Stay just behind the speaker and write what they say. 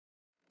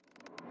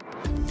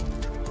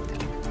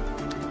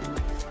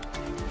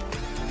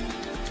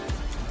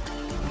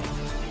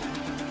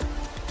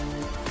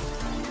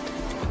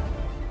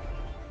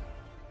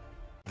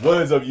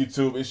What is up,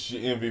 YouTube? It's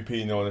your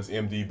MVP known as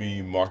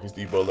MDB, Marcus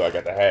D. Butler. I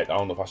got the hat. I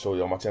don't know if I showed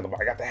you on my channel,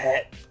 but I got the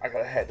hat. I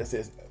got a hat that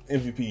says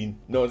MVP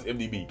known as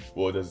MDB.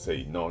 Well, it doesn't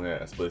say known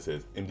as, but it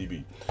says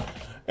MDB.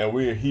 And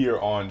we're here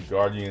on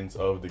Guardians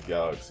of the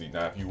Galaxy.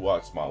 Now, if you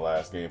watched my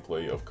last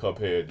gameplay of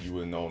Cuphead, you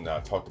would have known that I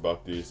talked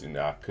about this and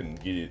I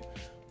couldn't get it.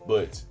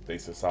 But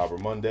thanks to Cyber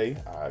Monday,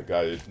 I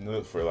got it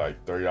for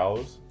like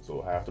 $30,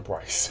 so half the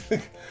price.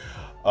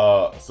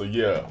 So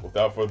yeah,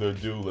 without further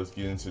ado, let's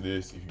get into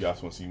this. If you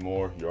guys want to see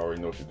more, you already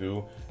know what to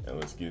do, and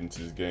let's get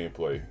into this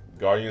gameplay.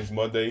 Guardians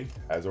Monday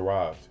has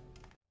arrived.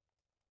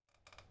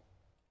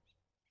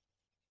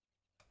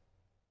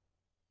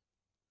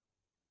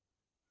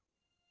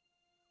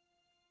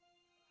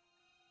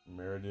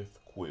 Meredith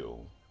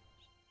Quill.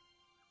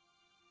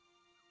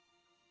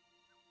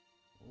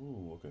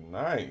 Ooh, looking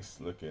nice,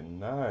 looking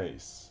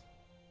nice.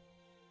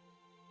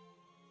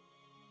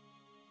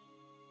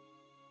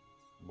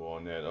 Boy,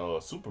 on that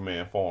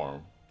Superman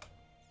farm.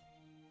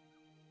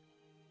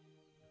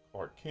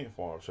 Clark Kent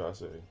farm, should I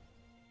say.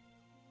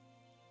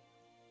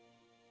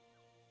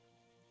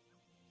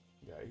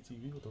 You got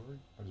ATV with the rig?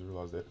 I just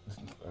realized that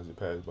as it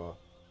passed by.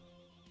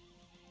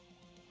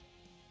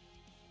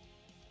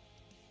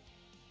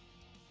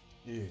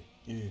 Yeah,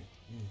 yeah, yeah,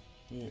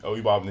 yeah. Oh,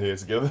 we bobbing the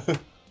heads together.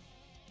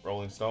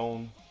 Rolling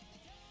Stone.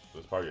 So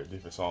it's probably a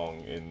different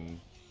song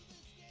in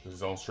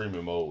it's on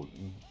streaming mode,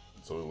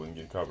 so it wouldn't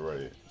get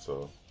copyrighted.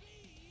 So,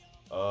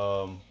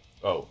 oh,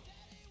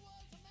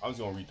 I'm just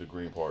gonna read the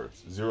green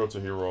parts. Zero to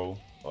hero.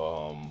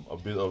 A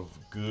bit of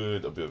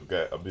good, a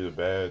bit of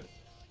bad.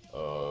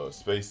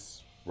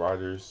 Space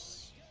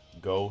Riders,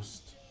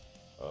 Ghost.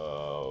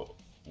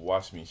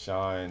 Watch Me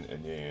Shine,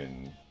 and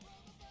then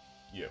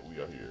yeah, we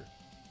are here.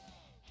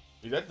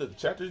 Is that the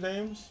chapter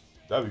names?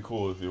 That'd be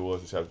cool if it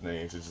was the chapter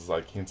names. It's just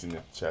like hinting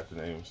at the chapter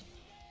names.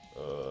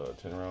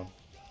 Turn around.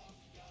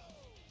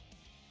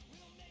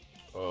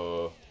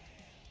 All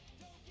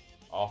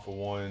for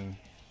One,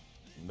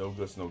 No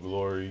Guts, No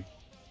Glory,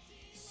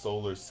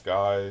 Solar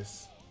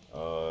Skies,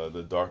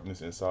 The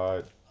Darkness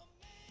Inside.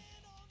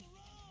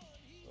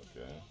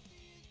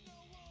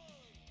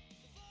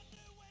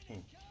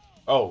 Okay.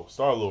 Oh,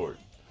 Star Lord.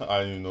 I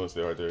didn't even notice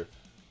that right there.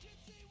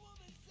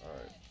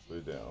 Alright, put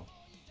it down.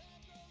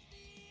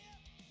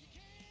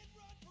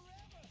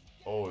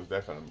 Oh, it's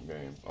that kind of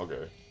game.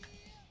 Okay.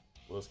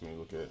 What else can we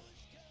look at?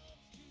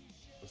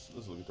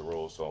 Let's look at the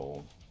role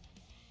song.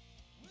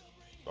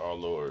 Star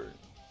Lord.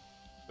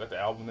 Is that the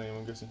album name,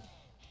 I'm guessing?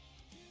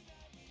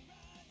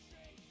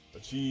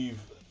 Achieve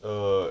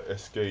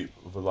escape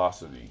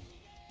velocity.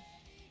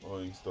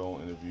 Rolling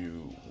Stone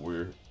interview.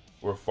 We're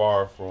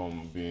far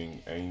from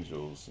being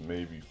angels,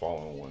 maybe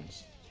fallen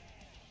ones.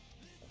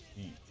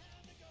 Heat.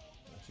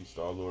 I see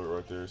Star Lord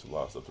right there. It's a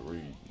lot of stuff to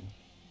read.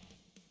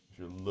 If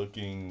you're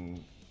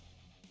looking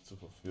to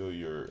fulfill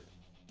your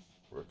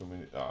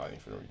recommended, I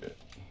ain't finna read that.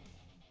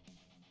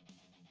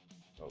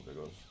 Oh, there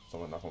goes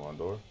someone knocking on my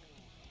door.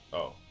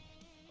 Oh,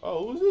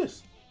 oh, who's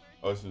this?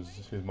 Oh, this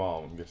is his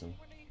mom, I'm guessing.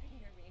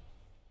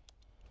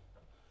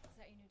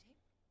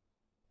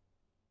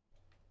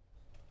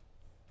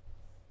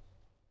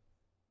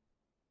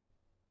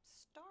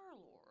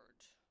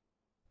 Star-Lord.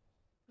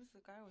 Who's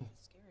the guy with the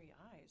scary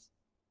eyes?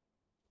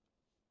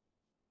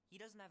 He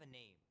doesn't have a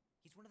name.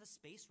 He's one of the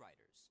Space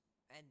Riders.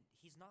 And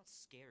he's not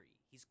scary.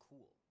 He's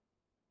cool.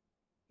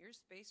 Your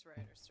Space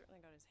Rider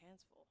certainly got his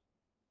hands full.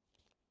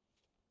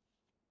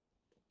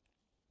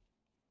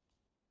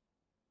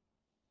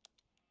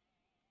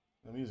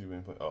 The music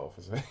being played. Oh,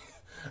 for a second.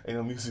 Ain't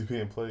no music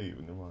being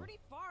played. Never mind. Pretty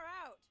far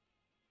out.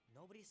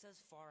 Nobody says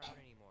far out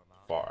anymore,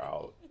 Mom. Far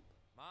out.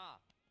 Ma.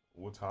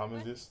 What time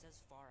is Nobody this? says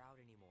far out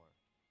anymore.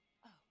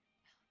 Oh,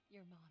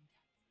 your mom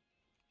does.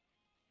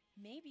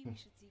 Maybe we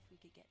should see if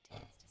we could get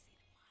tickets to see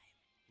them live.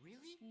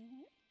 Really?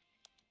 Mm-hmm.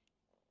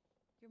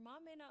 Your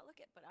mom may not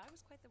look it, but I was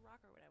quite the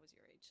rocker when I was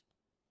your age.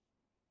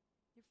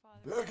 Your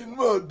father. Back in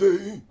my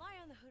day. Lie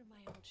on the hood of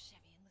my old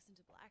Chevy and listen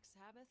to Black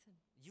Sabbath and.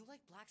 You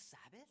like Black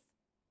Sabbath?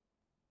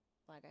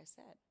 Like I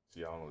said.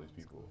 See, I don't know these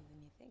people. Cooler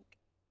than you think.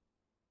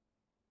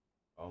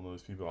 I don't know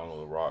these people. I don't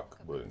know The Rock,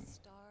 Look up but at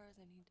the stars.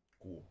 I need.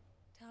 cool.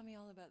 Tell me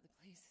all about the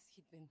places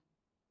you'd been.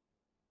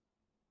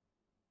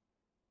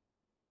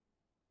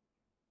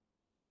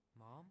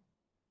 Mom?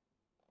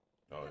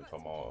 Oh, you're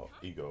talking about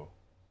ego.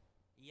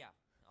 Yeah,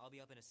 I'll be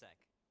up in a sec.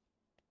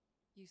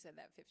 You said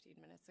that 15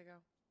 minutes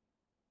ago.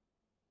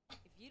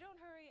 If you don't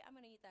hurry, I'm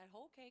gonna eat that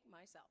whole cake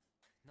myself.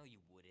 No,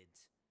 you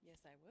wouldn't.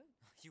 Yes, I would.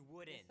 You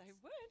wouldn't. Yes, I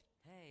would.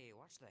 Hey,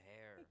 watch the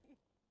hair.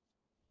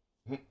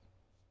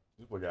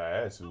 This boy got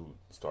attitude.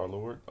 Star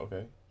Lord.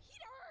 Okay.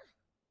 Peter!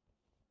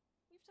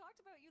 We've talked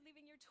about you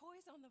leaving your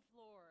toys on the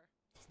floor.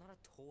 It's not a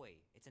toy.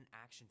 It's an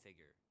action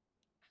figure.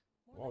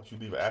 Why would you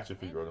leave an action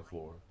figure on the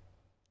floor?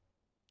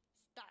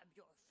 Stab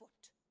your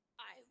foot.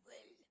 I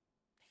will.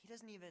 He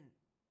doesn't even.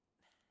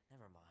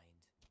 Never mind.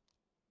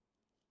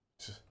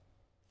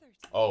 13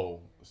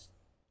 Oh. years.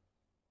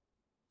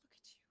 Look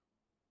at you.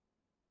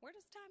 Where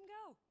does time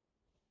go?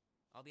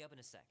 I'll be up in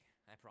a sec.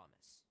 I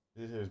promise.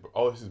 This is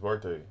his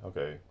birthday.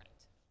 Okay.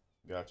 Right.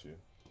 Got you.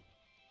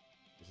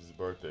 It's his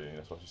birthday, and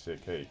that's why she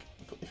said cake.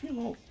 If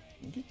you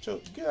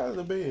don't get out of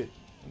the bed,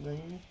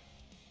 man.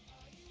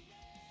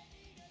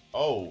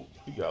 Oh,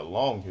 he got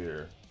long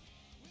hair.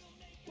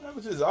 What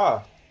happened to his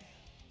eye?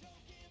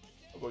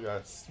 Oh boy,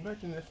 got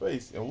smacked in the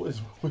face, and what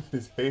is with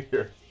his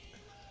hair?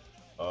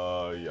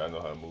 Yeah, I know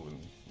how to move in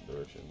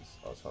directions.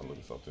 I was trying to look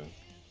at something.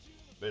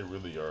 They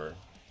really are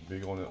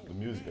big on the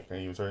music. I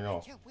can't even turn it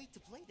off. I can't wait to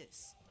play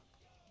this.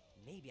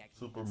 Maybe I can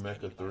Super convince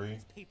Andy Mecha to borrow 3.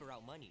 his paper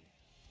out money.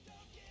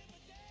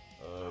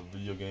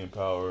 Video game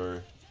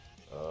power.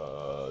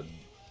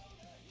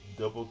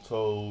 Double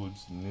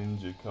Toads,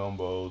 Ninja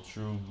Combo,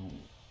 True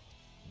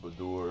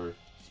Bador,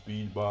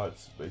 Speed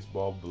Bots,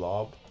 Baseball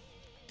Blob.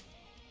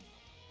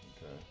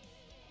 Okay.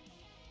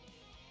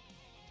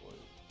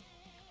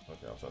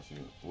 Okay, I'm trying to see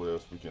what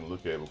else we can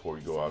look at before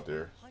we go out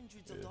there.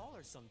 Hundreds of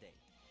dollars someday.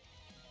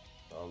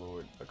 Oh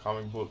Lord, a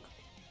comic book.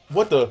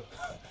 What the?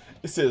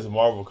 It says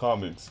Marvel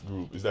Comics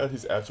Group. Is that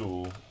his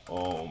actual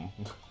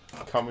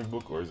comic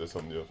book, or is that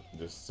something else,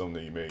 just something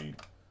that he made?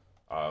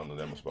 I don't know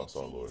that much about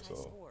Star Lord,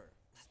 so.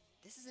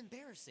 This is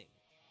embarrassing.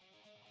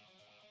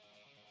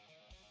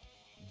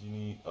 You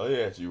need. Oh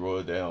yeah, you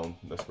wrote it down.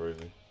 That's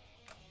crazy.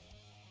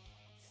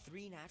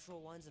 3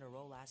 natural ones in a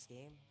row last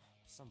game.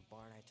 Some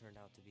barn I turned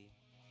out to be.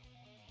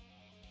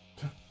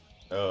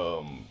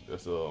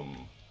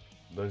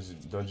 That's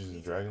Dungeons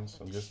and Dragons.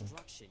 I'm guessing.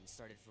 Destruction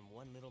started from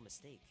one little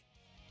mistake.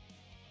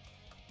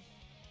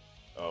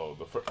 Oh,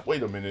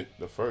 wait a minute.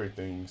 The furry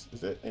things.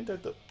 Ain't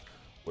that the?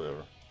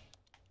 Whatever.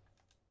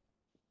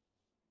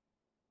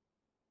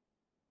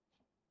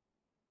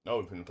 Oh,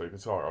 we couldn't play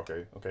guitar.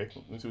 Okay.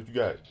 Let's see what you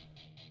got.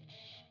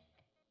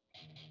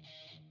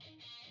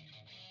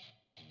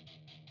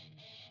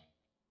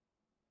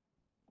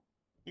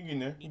 You getting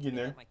there? You getting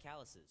there? My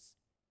calluses.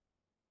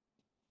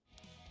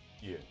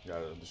 Yeah, you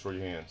gotta destroy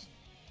your hands.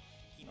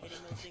 Keep hitting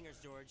those singers,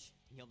 George.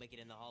 You'll make it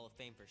in the Hall of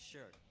Fame for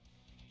sure.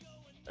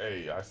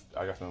 Hey, I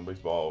got some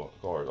baseball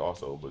cards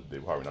also, but they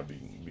probably not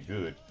be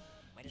good.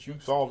 Might Did as you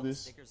well solve peel the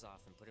this? stickers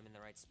off and put them in the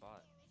right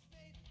spot.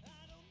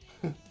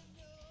 I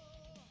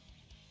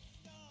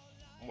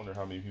wonder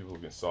how many people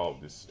can solve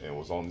this and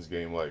was on this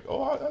game like,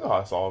 oh, I know how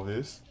to solve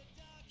this.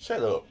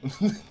 Shut up.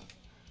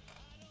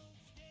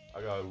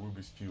 I got a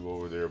Rubik's Cube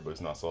over there, but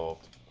it's not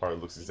solved. Probably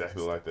looks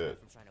exactly like that.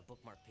 From trying to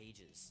bookmark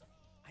pages.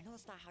 I know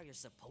it's not how you're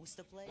supposed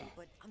to play,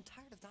 but I'm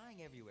tired of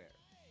dying everywhere.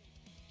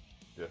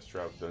 Death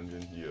Trap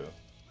Dungeon, yeah.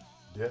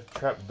 Death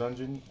Trap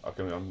Dungeon?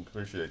 Okay, I'm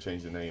pretty sure they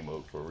changed the name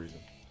up for a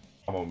reason.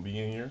 I'm gonna be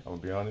in here, I'm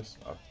gonna be honest.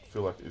 I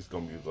feel like it's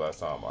gonna be the last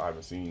time. I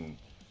haven't seen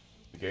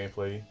the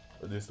gameplay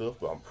of this stuff,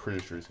 but I'm pretty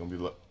sure it's gonna be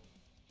like.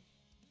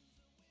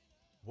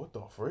 What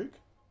the freak?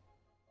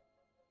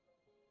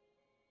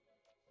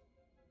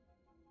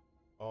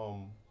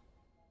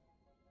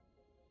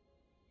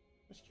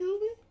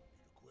 Excuse me?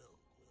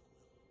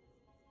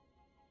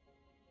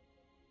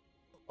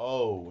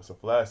 Oh, it's a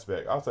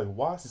flashback. I was like,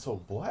 why is it so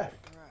black?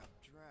 Crap,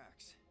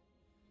 Drax.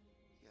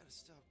 You gotta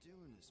stop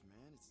doing this,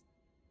 man. It's.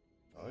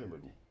 I ain't like,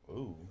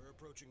 ooh. We're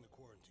approaching the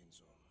quarantine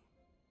zone.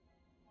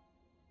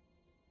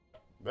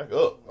 Back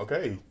up,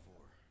 okay.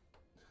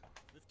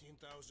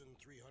 15,338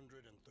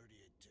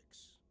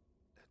 ticks.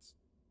 That's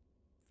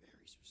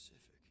very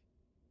specific.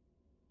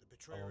 The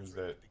betrayer long is is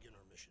ready that? to begin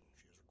her mission.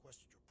 She has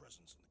requested your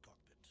presence in the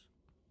cockpit.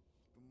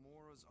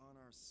 Gamora's on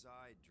our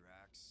side,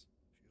 Drax.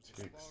 She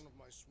is the Ticks. spawn of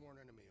my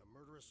sworn enemy, a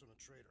murderess and a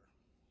traitor.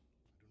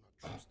 I do not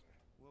trust her.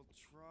 We'll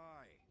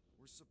try.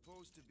 We're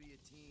supposed to be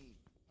a team.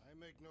 I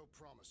make no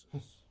promises.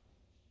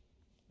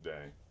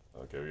 Dang.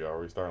 Okay, we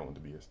already starting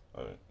with the BS.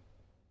 Alright.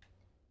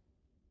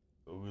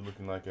 So what we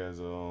looking like as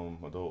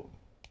adult?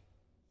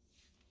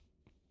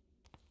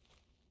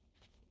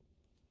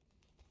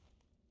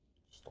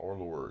 Star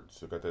Lord.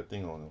 Still got that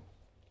thing on him.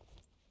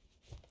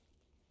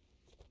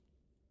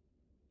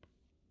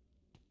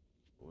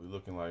 What we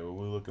looking like? What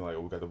we looking like?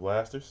 We got the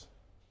blasters.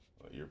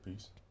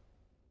 Earpiece.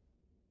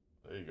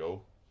 There you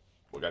go.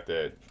 We got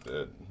that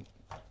I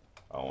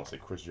don't want to say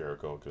Chris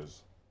Jericho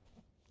because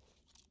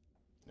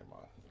never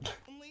mind.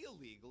 Only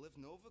illegal if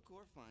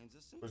Novacor finds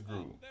us. Where's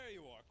Groot? There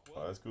you are, Quill.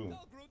 Oh, that's cool.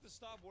 Tell Groot to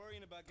stop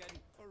worrying about getting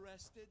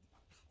arrested.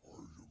 I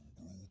am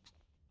Groot.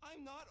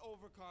 I'm not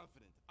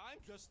overconfident. I'm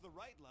just the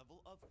right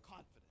level of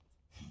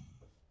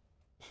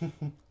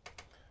confident.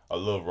 I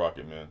love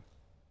Rocket, man.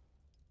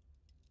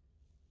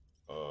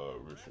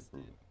 Richard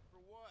Groot. For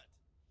what?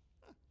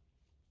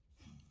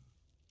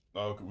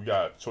 No, we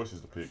got choices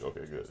to pick.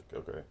 Okay, good.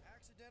 Okay.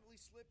 Accidentally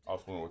slipped. I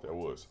was wondering what that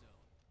was.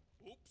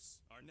 Oops,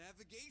 our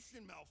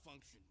navigation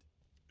malfunctioned.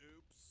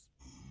 Oops.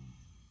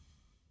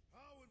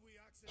 How would we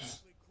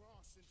accidentally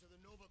cross into the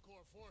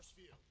Novacor force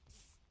field?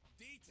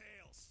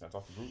 Details. Can I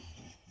talk to Groot?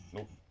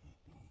 Nope.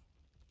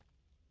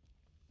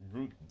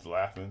 Groot's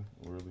laughing,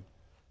 really.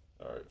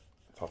 Alright.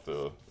 Talk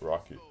to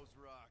Rocket.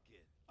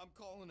 Rocket. I'm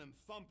calling them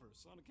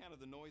thumpers on account of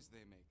the noise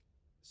they make.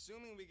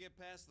 Assuming we get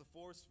past the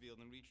force field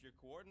and reach your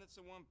coordinates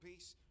in one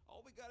piece,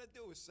 all we gotta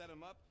do is set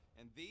them up,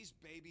 and these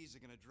babies are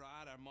gonna draw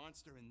out our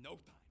monster in no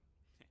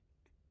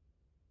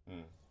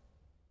time.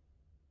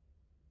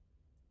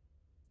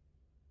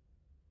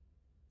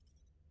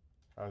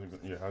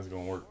 how's it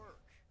gonna work?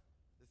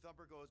 The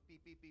thumper goes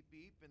beep beep beep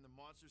beep, and the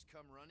monsters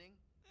come running.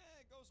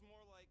 It goes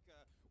more like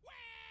wah,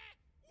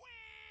 wah,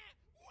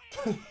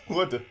 wah.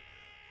 What the?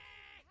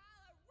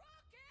 Holla,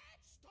 rocket!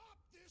 Stop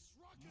this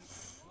rocket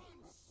at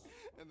once!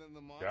 And then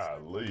the monster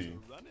Golly,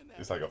 comes running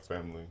it's like a after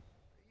us. family.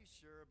 Are you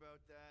sure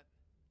about that?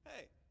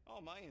 Hey,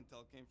 all my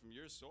intel came from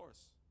your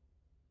source.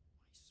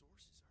 My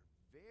sources are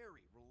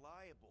very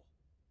reliable.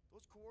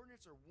 Those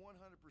coordinates are 100%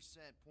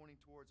 pointing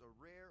towards a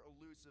rare,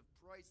 elusive,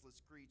 priceless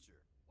creature.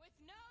 With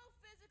no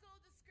physical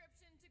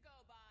description to go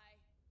by.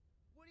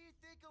 What do you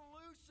think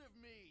elusive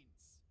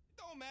means?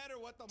 Don't matter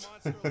what the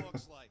monster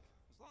looks like.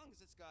 As long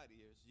as it's got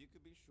ears, you could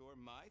be sure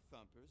my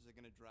thumpers are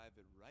gonna drive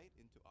it right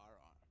into our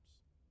arms.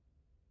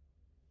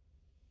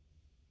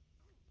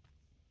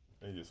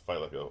 They just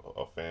fight like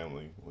a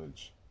family,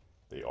 which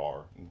they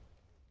are.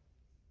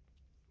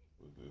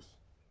 With this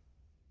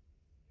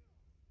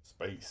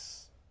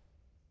space.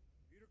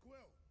 Peter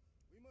Quill,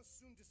 we must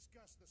soon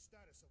discuss the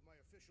status of my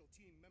official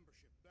team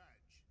membership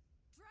badge.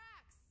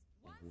 Drax!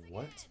 Once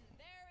What?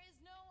 again, there is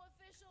no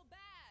official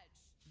badge.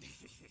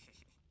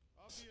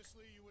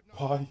 Obviously, you would not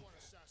Why? have one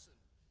assassin.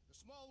 The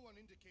small one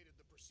indicated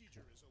the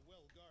procedure is a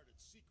well-guarded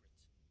secret.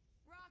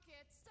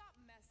 Rocket, stop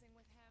messing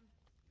with him.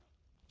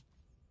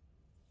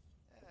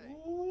 Hey,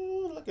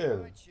 Ooh, look at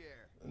my him.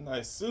 chair. A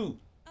nice suit.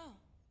 Oh,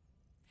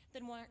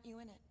 then why aren't you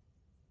in it?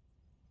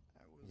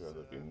 I was, You're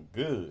looking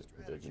good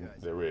with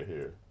that red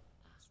hair.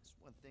 It's just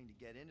one thing to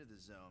get into the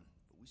zone,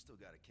 but we still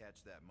gotta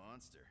catch that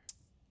monster.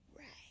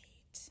 Right.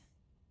 So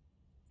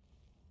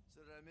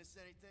did I miss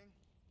anything?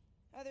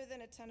 Other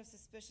than a ton of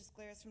suspicious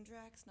glares from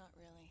Drax, not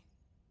really.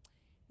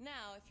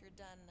 Now, if you're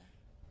done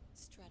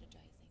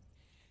strategizing,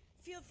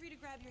 feel free to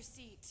grab your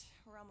seat.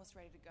 We're almost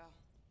ready to go.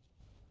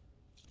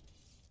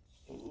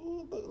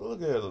 Ooh,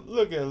 look at it.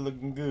 Look at it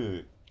looking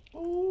good.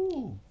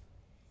 Ooh.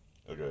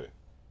 Okay.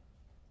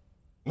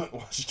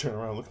 Why she turn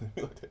around looking at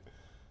me like that?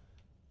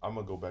 I'm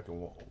gonna go back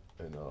and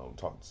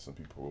talk to some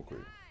people real quick.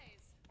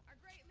 Guys, our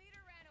great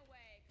leader ran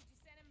away. Could you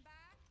send him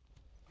back?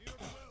 Peter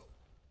Quill,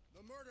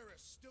 the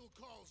murderess still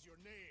calls your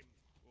name.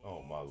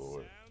 Oh my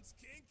lord. Sounds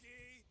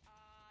kinky.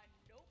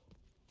 Nope.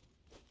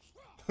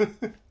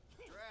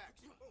 Drax!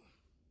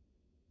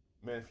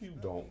 Man, if you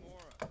don't,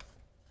 Mora.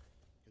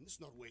 Can this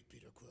not wait,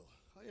 Peter Quill?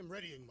 I am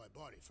readying my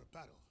body for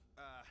battle.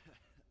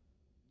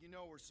 You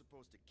know we're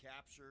supposed to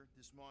capture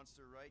this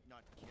monster, right?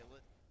 Not kill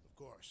it? Of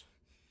course.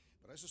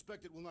 But I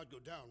suspect it will not go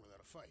down without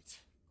a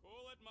fight.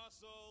 Cool it,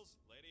 Muscles.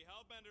 Lady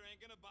Hellbender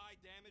ain't gonna buy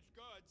damaged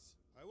goods.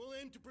 I will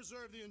aim to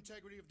preserve the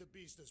integrity of the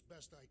beast as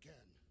best I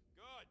can.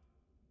 Good.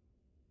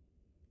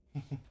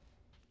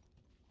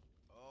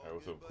 Oh, that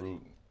was so good,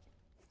 buddy.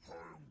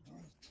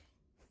 prudent.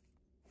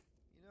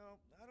 You know,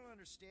 I don't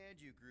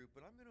understand you, Groot,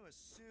 but I'm going to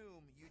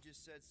assume you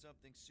just said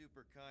something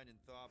super kind and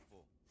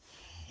thoughtful.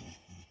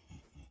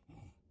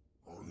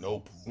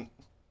 Nope.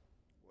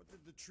 What did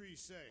the tree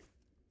say?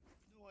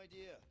 No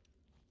idea.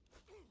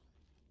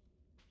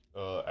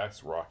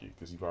 Ask Rocky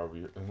because he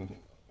probably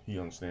he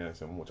understands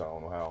him, which I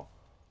don't know how.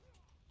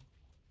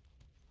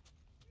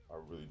 I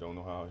really don't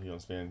know how he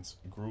understands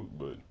Groot,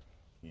 but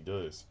he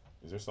does.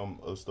 Is there some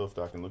other stuff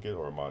that I can look at,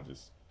 or am I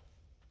just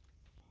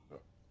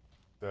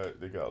that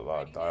they got a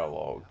lot of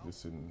dialogue?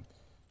 This in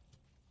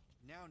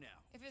Now.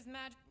 If his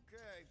magic.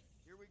 Okay,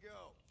 here we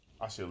go.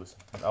 I should listen.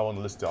 I want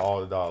to listen to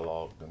all the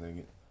dialogue.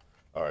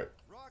 All right.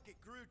 Rocket,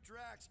 Groot,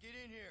 Drax, get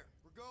in here.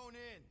 We're going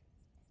in.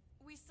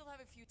 We still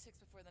have a few ticks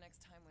before the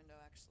next time window,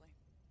 actually.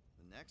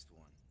 The next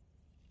one.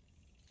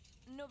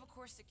 Nova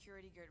Corps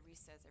security guard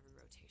resets every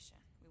rotation.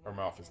 We Her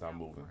won't mouth be is in and not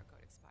out moving. before our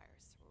code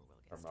expires, or we'll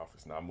get Her stuck. mouth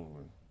is not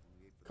moving.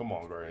 We wait for Come the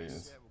on, next Guardians.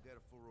 reset, We'll get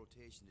a full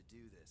rotation to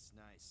do this.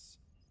 Nice.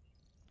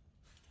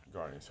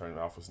 Guardians, her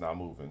mouth is not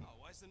moving. Oh,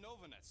 why's the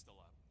Novanet still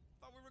up?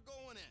 Thought we were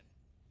going in.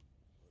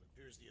 Well, it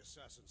appears the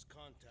assassin's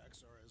contacts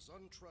are as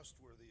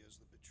untrustworthy as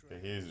the Okay,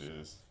 betrayers. his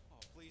is.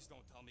 Oh, please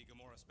don't tell me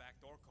Gamora's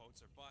backdoor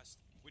codes are bust.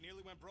 We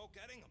nearly went broke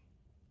getting them.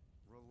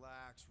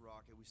 Relax,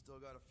 Rocket. We still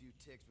got a few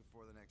ticks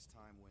before the next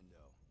time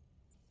window.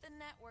 The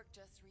network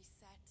just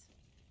reset.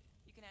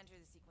 You can enter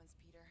the sequence,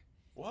 Peter.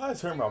 Why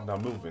is her mouth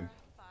not moving?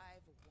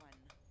 0451.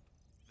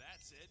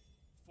 That's it?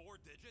 4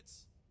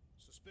 digits?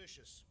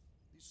 Suspicious.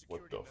 These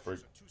What security the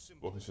frick? measures are too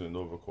simple. Welcome to the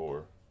Nova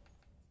Corps.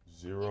 It's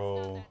 0,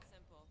 not that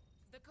simple.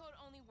 The code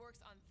only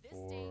works on this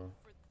date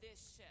for this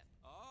ship.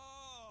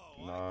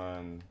 Oh,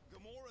 9.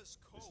 Gamora's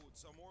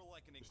codes are more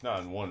like an It's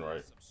not in one,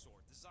 right? of some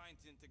sort, designed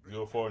to integrate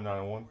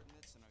 0491.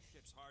 coordinates and our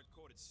ship's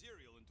hard-coded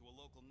serial into a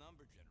local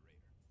number generator.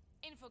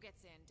 Info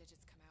gets in,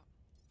 digits come out.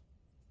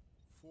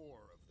 4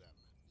 of them.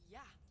 Yeah.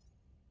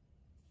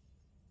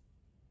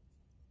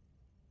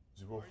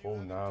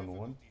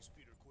 0491.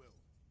 Peter Quill.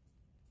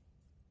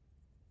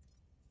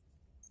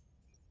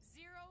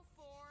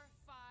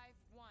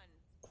 0451.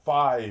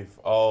 5.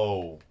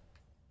 Oh.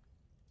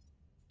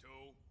 2,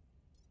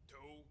 2,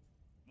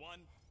 1,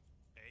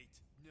 8.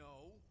 No.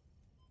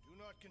 Do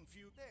not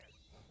confuse. There.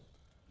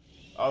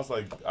 I was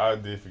like, I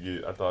did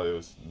forget. I thought it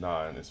was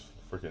 9. It's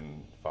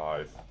freaking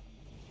 5.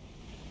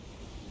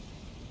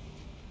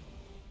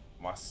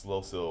 My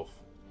slow self.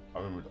 I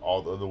remember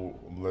all the other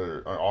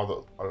letter,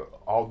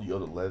 all the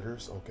other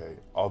letters. Okay,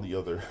 all the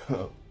other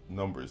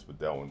numbers, but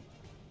that one.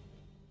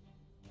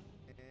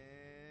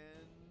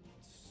 And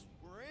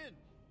we're in.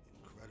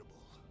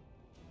 Incredible.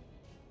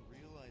 I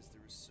realized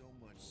there was so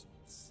much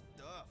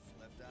stuff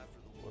left after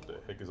the war. What the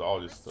heck is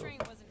all this stuff?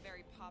 Restraint wasn't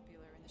very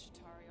popular in the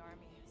Shatari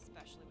army,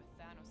 especially with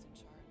Thanos in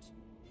charge.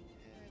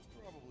 Yeah, it's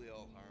probably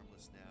all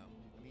harmless now.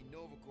 I mean,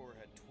 Nova Corps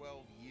had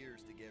 12 years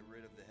to get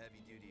rid of the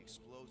heavy-duty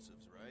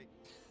explosives, right?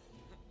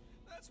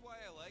 That's why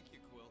I like you,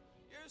 Quill.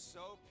 You're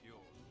so pure.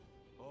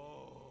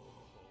 Oh,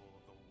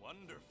 the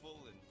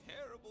wonderful and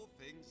terrible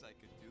things I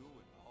could do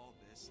with all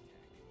this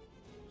tech.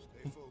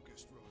 Stay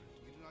focused, Rodent.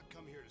 We did not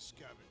come here to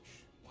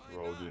scavenge. Why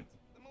Rodent.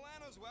 not? The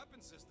Milano's weapon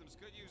systems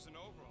could use an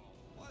overhaul.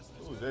 Plus,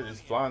 Ooh, they're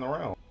just flying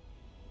around.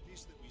 The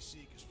piece that we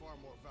seek is far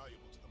more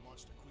valuable to the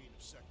Monster Queen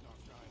of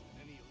Seknarf 9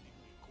 than any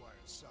illegally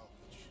acquired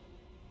salvage.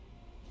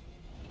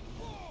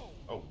 Whoa!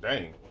 Oh,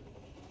 dang.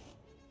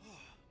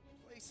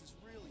 Place is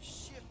really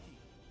shifty.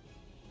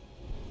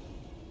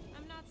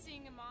 I'm not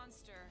seeing a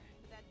monster,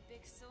 but that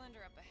big cylinder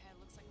up ahead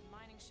looks like the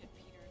mining ship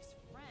Peter's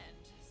friend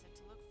said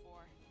to look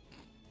for.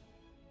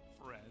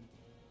 Friend.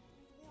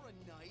 For a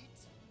night?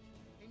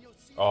 And you'll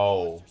see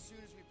Oh. the monster as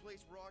soon as we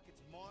place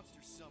Rocket's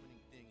monster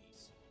summoning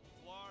thingies.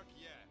 Flark,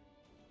 yeah.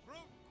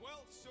 Groot,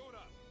 Quill, suit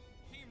up.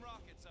 Team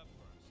Rocket's up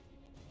first.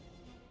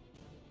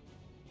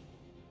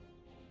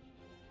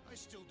 I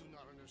still do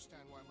not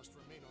understand why I must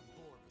remain on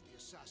board with the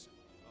assassin.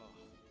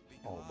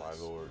 Because Oh, my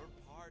lord.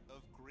 We're part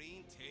of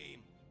Green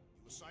Team.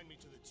 You assigned me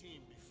to the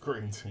team before.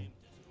 Green you team.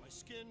 named it. My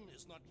skin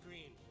is not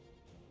green.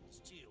 It's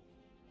teal.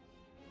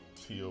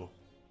 Teal.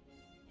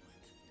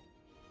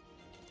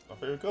 My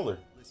favorite color.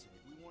 Listen,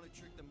 if we want to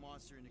trick the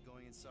monster into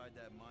going inside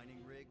that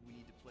mining rig, we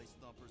need to place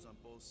thumpers on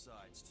both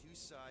sides. 2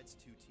 sides,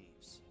 2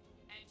 teams.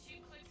 And 2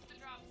 clicks to the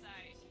drop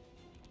site.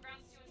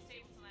 Ground's too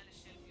unstable to land a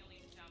ship, you'll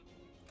need to jump.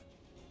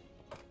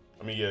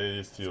 I mean, yeah, it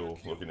is Teal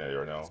looking at it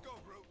right now. Let's go,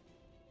 Groot.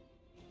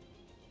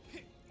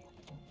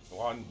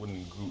 Why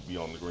wouldn't Groot be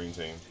on the green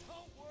team?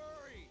 Don't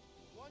worry!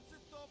 Once the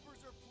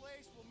thumpers are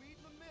placed, we'll meet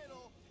in the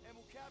middle and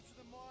we'll capture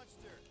the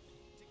monster.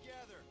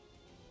 Together.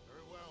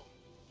 Very well.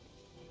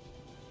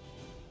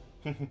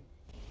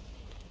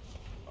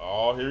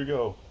 Oh, here we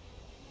go.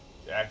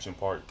 The action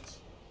parts.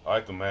 I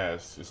like the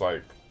mask. It's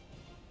like,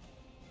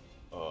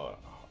 not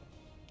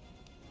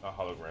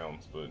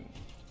holograms, but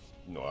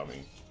you know what I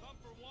mean.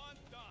 Thumper 1,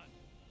 done.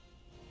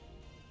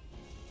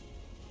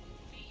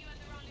 Meet you at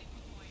the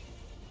rendezvous point.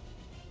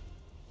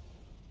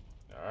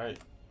 All right,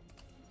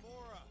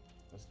 Mora.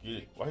 let's get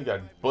it. Why he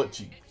got butt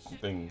cheek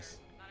things?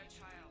 Not a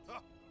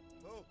child.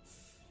 Oh,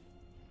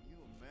 can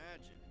you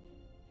imagine?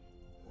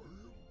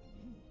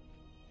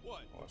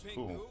 What? Oh, that's Pink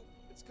cool. goo?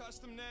 It's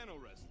custom nano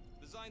resin,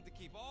 designed to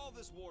keep all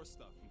this war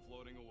stuff from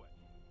floating away.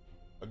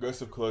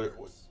 Aggressive color.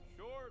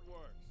 Sure it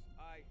works.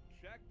 I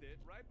checked it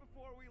right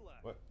before we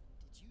left. What?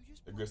 Did you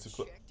just Aggressive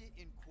put checked it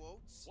in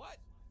quotes? What?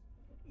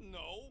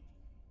 No.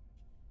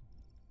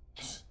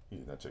 He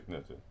did not check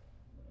nothing.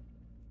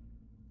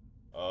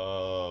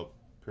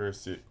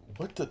 Parasitic.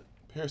 What the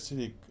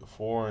parasitic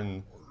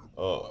foreign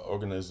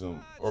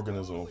organism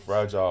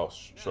fragile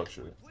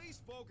structure. Now, please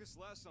focus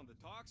less on the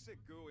toxic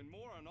goo and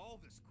more on all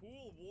this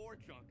cool war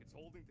junk it's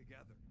holding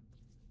together.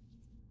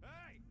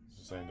 Hey, It's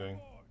the same thing.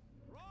 starboard.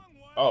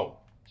 Wrong one. Oh,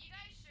 You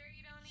guys sure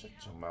you don't shut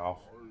need your help?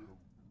 mouth.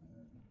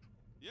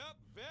 Yep,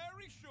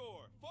 very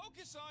sure.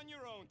 Focus on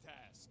your own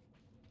task.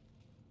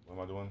 What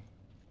am I doing?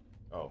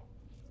 Oh.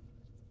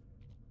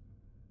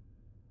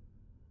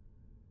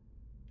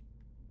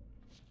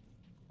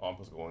 Oh, I'm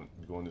supposed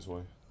to be going this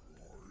way.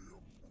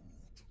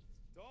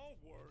 Don't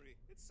worry,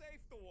 it's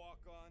safe to walk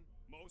on,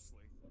 mostly.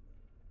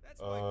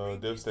 That's why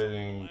Greenpeace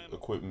Devastating told Milano,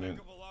 equipment.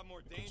 heck of a lot more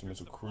dangerous Continues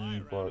to to fly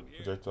creep, around but here.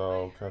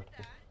 projectile I heard cap.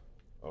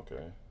 that.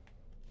 Okay.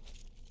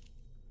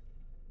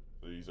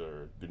 So these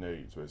are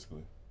grenades,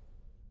 basically.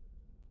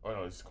 Oh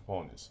no, these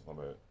components. My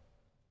bad.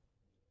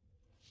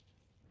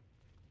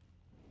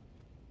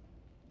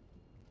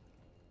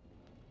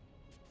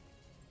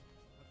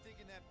 I'm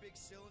thinking that big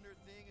cylinder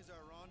thing is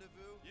our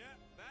rendezvous. Yeah,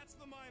 that's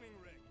the mining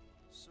rig.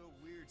 So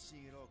weird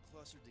seeing it all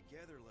clustered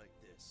together like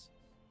this.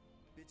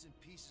 Bits and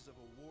pieces of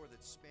a war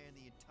that spanned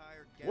the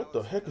entire galaxy. What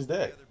the heck is held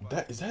that? together by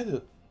That is that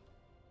a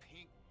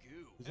pink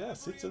goo. is that a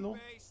sentinel?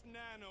 Every-based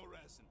nano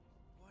resin.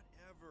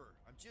 Whatever.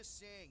 I'm just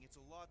saying, it's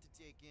a lot to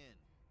take in.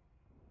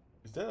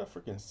 Is that a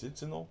freaking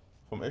sentinel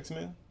from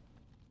X-Men?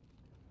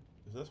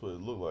 Cause that's what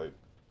it looked like.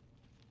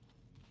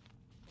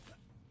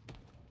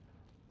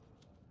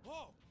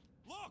 Oh,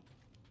 look!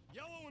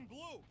 Yellow and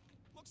blue.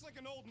 Looks like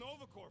an old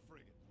Nova Corps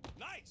frigate.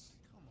 Nice!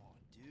 Come on,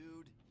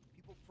 dude.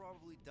 People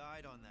probably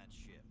died on that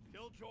ship.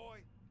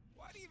 Killjoy,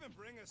 why do you even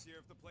bring us here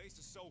if the place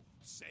is so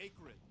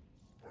sacred?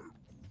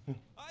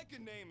 I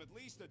can name at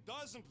least a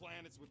dozen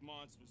planets with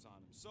monsters on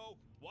them, so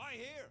why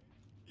here?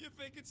 You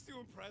think it's to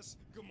impress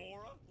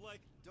Gamora?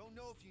 Like, Don't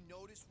know if you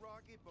noticed,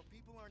 Rocket, but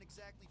people aren't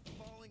exactly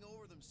falling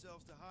over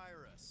themselves to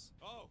hire us.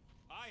 oh,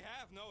 I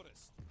have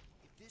noticed.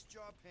 If this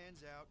job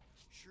pans out,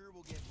 sure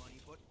we'll get money,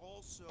 but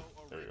also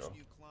a There you rich go.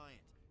 new client.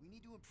 We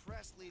need to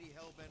impress Lady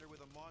Hellbender with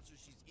a monster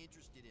she's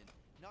interested in,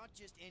 not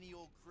just any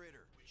old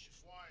critter. Which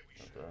is why we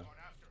should have gone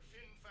after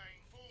Fin Fang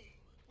Foom.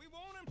 We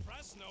won't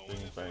impress no one.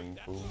 Bing if bang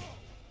we're boom.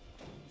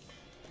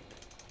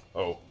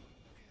 Oh,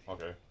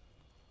 okay.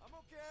 I'm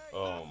okay.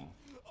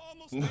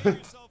 Almost made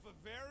yourself a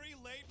very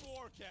late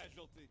war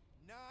casualty.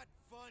 Not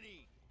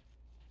funny.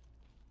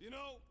 You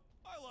know,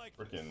 I like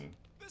Freaking.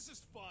 this. This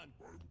is fun.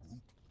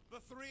 The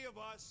three of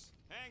us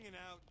hanging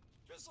out,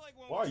 just like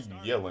when Why are we you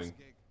started yelling? this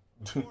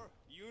gig. Or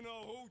you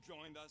know who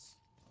joined us.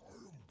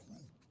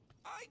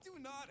 I do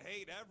not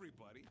hate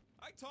everybody.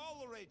 I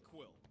tolerate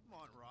Quill. Come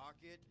on,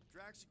 Rocket.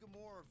 Drax and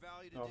Gamora are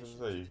valued I was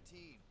additions gonna to say, the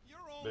team.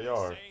 You're only They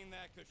are. saying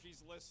that because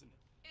she's listening.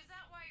 Is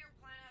that why your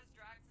plan has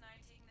Drax and I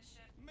taking the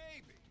ship?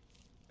 Maybe.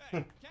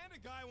 Hey, can't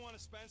a guy want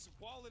to spend some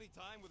quality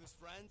time with his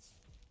friends?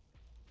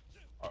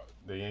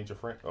 They ain't your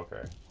friend?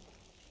 Okay.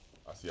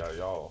 I see how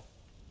y'all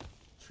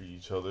treat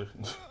each other.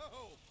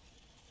 Whoa!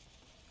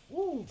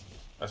 Woo!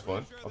 That's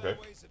fun. Sure Okay.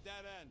 that way's a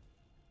dead end.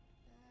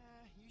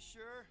 You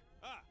sure?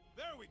 Ah,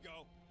 there we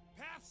go.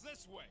 Path's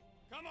this way.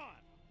 Come on.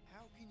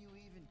 How can you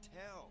even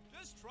tell?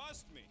 Just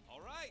trust me, all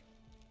right?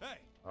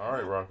 Hey. All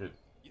right, Rocket.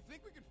 You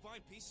think we could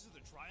find pieces of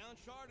the Tryon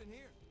Shard in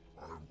here?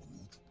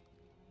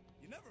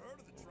 You never heard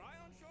of the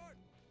Tryon Shard?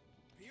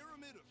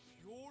 Pyramid of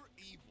pure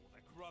evil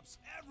that corrupts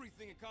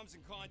everything it comes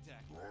in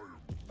contact with.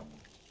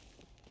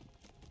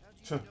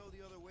 How'd you know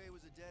the other way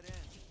was a dead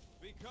end?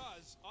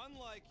 Because,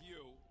 unlike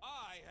you,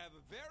 I have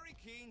a very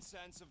keen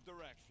sense of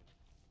direction.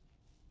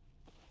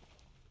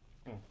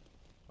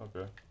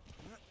 Okay.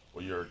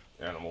 Well, you're an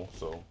animal,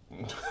 so.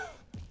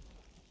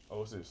 Oh,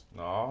 what's this?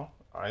 Nah,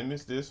 I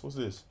missed this. What's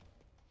this?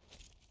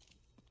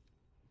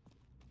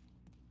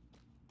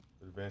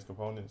 Advanced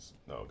components?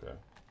 No, okay.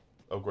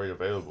 Upgrade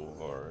available.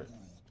 All right.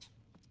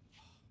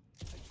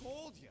 I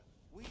told you,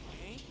 we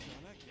ain't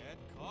gonna get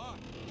caught.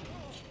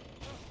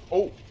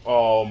 Oh,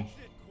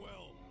 Shit,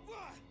 Quill.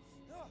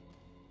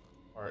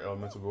 all right.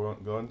 Elemental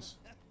guns.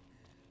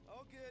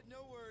 All good, no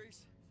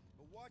worries.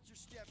 But watch your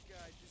step,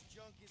 guys. This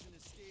junk isn't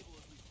as stable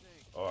as we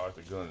think. Oh, I like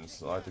the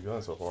guns. I like the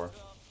guns so far.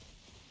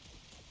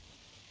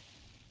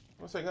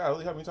 I'm saying,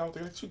 God, how many times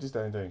do I shoot this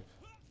dang thing?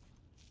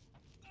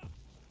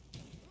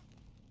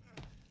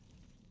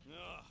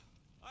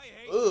 I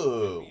hate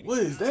Ugh, what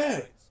is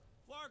that?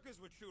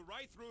 Flarkers would shoot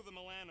right through the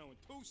Milano in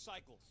 2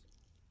 cycles.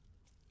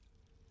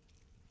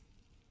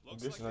 I'm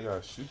guessing I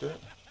gotta shoot that.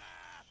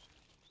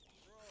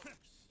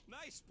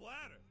 Nice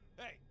splatter.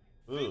 Hey,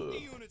 Ugh.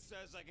 50 units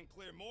says I can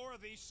clear more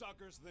of these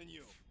suckers than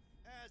you.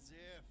 As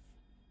if.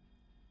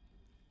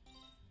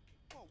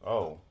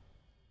 Oh,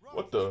 Rocket,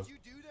 what the? Did you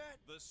do that?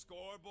 The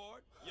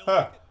scoreboard? You Ha.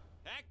 like it?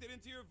 Hacked it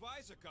into your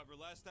visor cover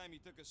last time you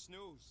took a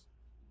snooze.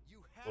 You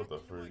What hacked the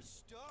into my freak?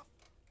 stuff?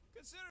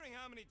 Considering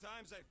how many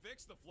times I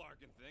fixed the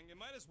Flarkin thing, it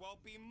might as well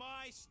be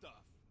my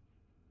stuff.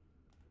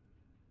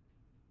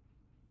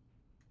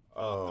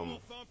 Optimal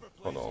thumper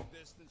hold on. placing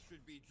distance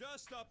should be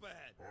just up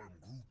ahead. I'm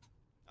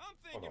Hold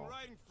thinking on.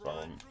 right in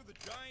front Sorry. through the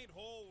giant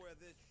hole where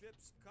this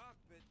ship's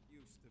cockpit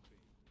used to be.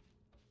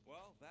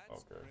 Well,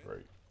 that's Okay,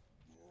 great.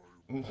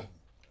 great.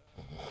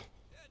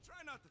 Yeah,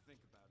 try not to think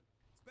about it.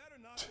 It's better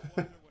not to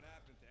wonder what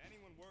happened to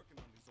anyone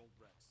working on these old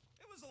wrecks.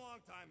 It was a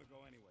long time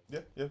ago anyway.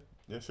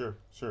 Yeah, sure.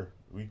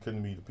 We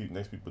couldn't be the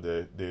next people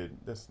that did.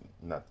 That's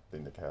not the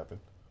thing that can happen.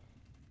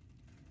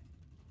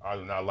 I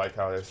do not like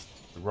how that's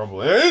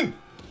rumbling. Amazing!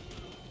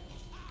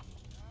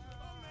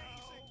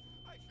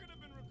 I should have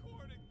been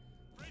recording.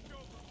 Bridge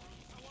over,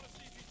 Bruce. I want to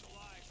see if he's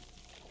alive.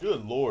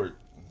 Good lord.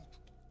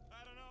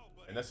 I don't know,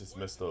 but And that's just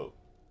messed up.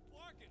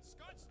 Flarkin,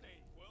 Scott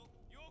stayed, Quill.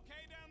 You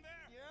okay down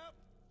there? Yep.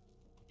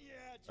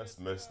 Yeah, That's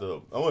just, messed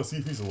up. I want to see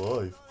if he's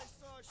alive. thought I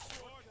saw a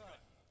shortcut.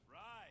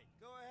 Right.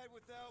 Go ahead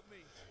without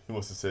me. He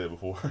must have said it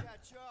before.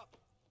 Catch up.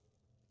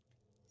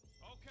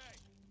 Okay.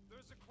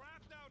 There's a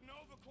craft out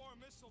Nova Corps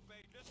missile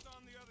bay just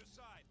on the other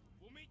side.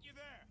 We'll meet you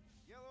there.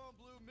 Yellow and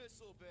blue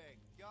missile bay.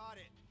 Got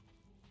it.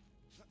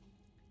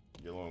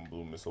 Yellow and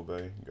blue missile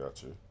bay.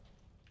 Gotcha.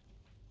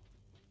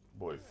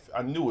 Boy,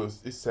 I knew it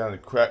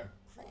sounded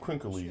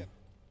crinkly.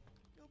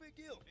 No big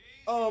deal.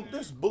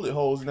 There's bullet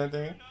holes in that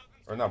thing.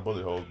 Or not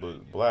bullet holes,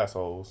 but blast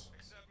holes.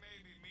 Except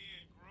maybe me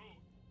and Groot.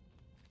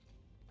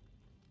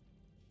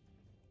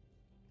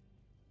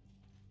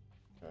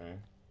 Okay.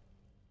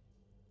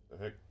 The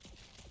heck?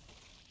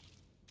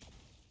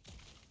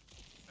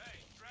 Hey,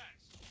 Drax.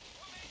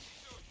 What makes you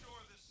so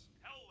sure this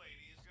Hell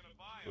Lady is gonna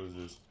buy What is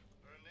this?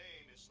 Her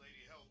name is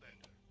Lady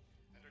Hellbender,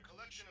 and her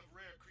collection of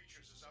rare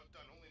creatures is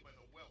outdone only by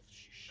the wealth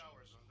she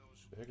showers on those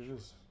The who... heck is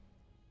this?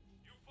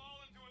 You fall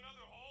into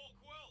another hole,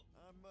 Quill?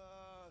 I'm,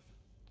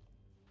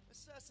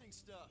 assessing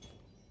stuff.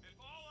 If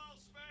all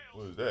else fails,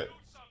 What is that? do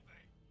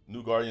something.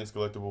 New Guardians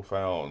collectible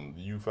found.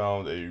 You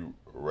found a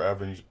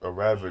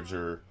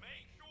Ravager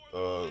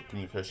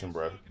communication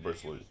bracelet.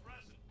 If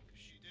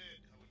she did,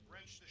 I would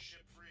wrench the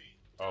ship free.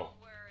 Oh,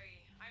 Don't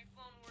worry. I've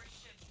flown worse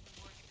ships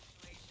in worse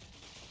situations.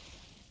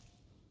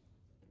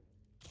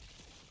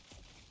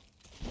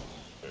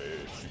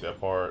 hey, shoot that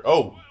part.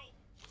 Oh!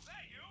 Was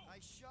that you? I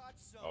shot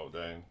something. Oh,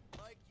 dang.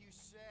 Like you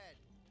said.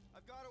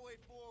 I've got a way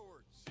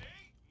forward. See?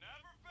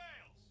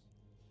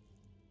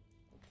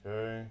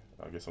 Okay,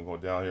 I guess I'm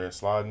going down here and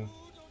sliding.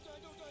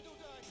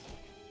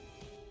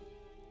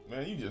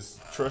 Man, you just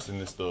trusting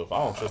this stuff.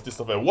 I don't trust this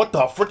stuff. What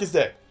the frick is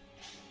that?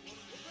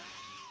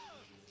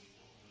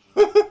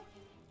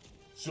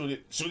 Shoot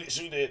it, shoot it,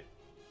 shoot it.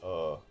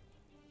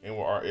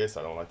 Inward RS,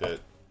 I don't like that.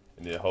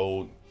 And then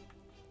hold.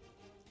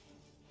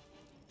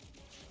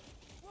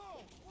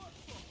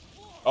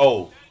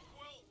 Oh,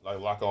 like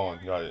lock on,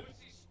 got it.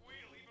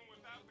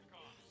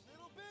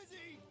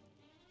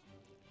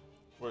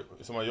 Wait,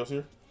 is somebody else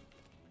here?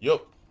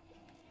 Yup.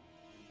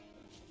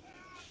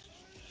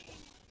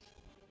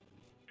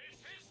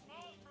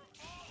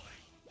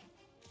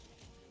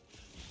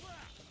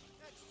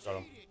 Got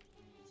him.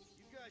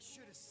 You guys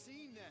should have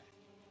seen that.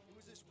 It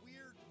was this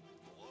weird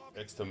blob.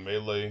 X to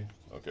melee.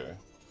 Okay.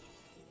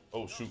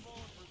 Oh shoot. Falling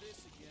for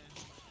this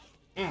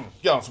again.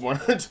 Get on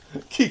smart.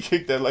 He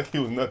kicked that like he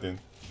was nothing.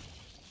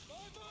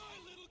 Bye-bye,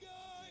 little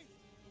guy.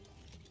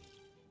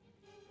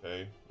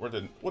 Okay. Where'd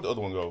the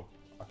other one go?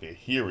 I can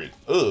hear it.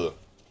 Ugh.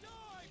 Die,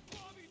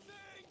 blobby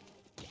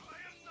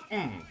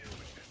thing.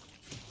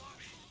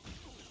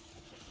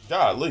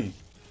 Golly.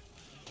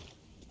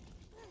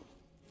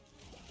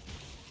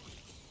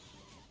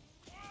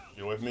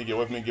 Get with me, get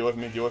with me, get with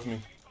me, get with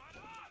me.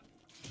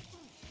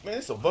 Man,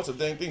 it's a bunch of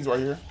dang things right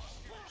here.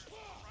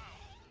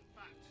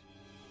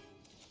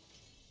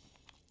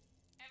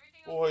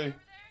 Boy.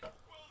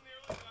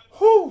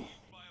 Whew.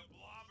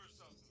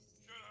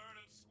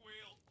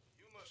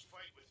 You must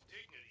fight with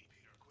dignity,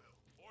 Peter Quill.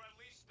 Or at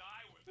least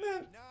die with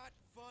Man, Not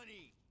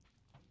funny.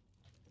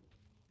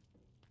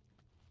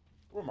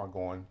 where am I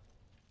going?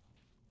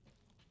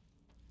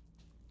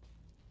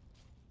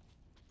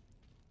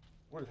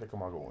 Where the heck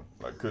am I going?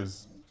 Like,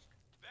 cause.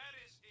 That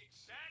is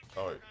exactly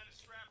Oh, the wait. kind of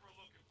scrap we're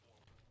looking for.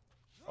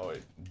 Oh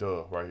wait,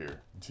 duh, right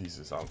here.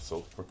 Jesus, I'm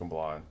so freaking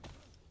blind.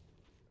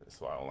 That's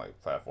why I don't like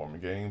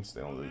platforming games.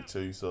 They don't really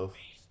tell you stuff.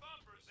 These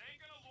thumpers ain't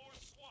gonna lure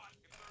SWAT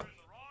if they're in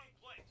the wrong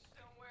place.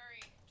 Don't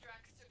worry,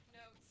 Drax took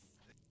notes.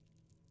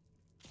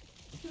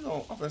 You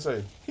know, I'm gonna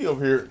say he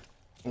over here.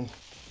 Quill,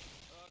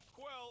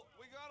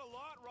 we got a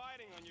lot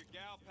riding on your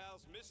gal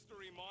pal's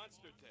mystery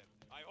monster tip.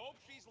 I hope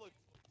she's like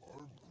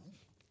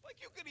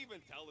you could even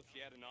tell if she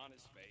had an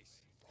honest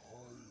face.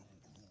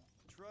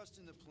 Trust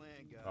in the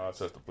plan, guys. Oh, I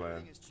trust the plan.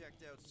 Everything is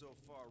checked out so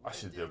far. I right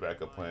should do a down to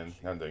backup plan. mine.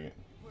 God dang it.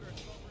 We put our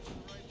thumpers in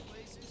the right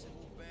places and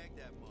we'll bag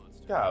that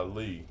monster.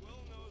 Golly.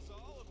 Quill knows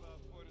all about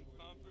putting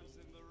thumpers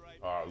in the right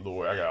Oh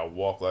Lord, I gotta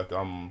walk like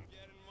I'm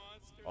getting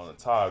monsters on a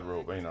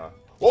tightrope, ain't I?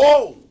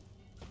 Whoa!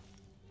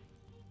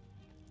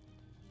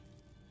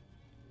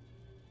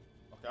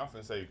 Okay, I'm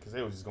finna say, because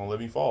they was just gonna let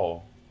me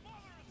fall.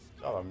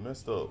 Y'all are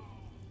messed up.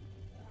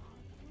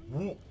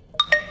 Whoop.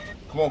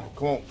 Come on,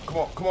 come on, come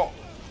on, come on.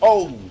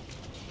 Oh!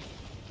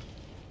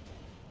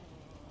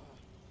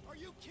 Are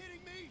you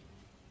kidding me?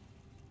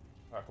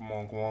 Alright, come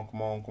on, come on,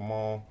 come on, come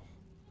on.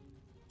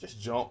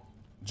 Just jump.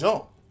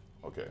 Jump!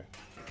 Okay.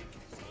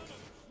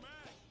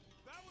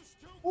 That was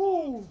too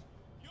Woo!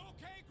 You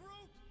okay,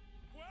 Groot?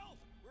 Well,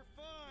 We're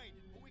fine.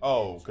 But we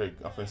Oh, can't okay,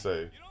 jump I'm finna back. say.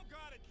 you don't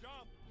gotta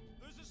jump.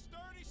 There's a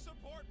sturdy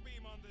support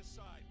beam on this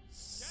side.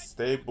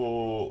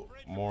 Stable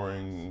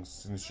mooring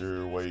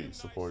signature weight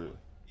supported.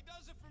 He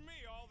does it for me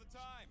all the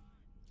time.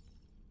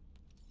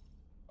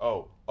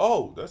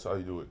 Oh, that's how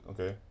you do it.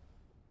 Okay.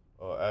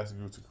 Ask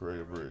you to create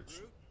a bridge.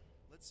 Groot,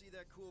 let's see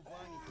that cool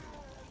vine you can.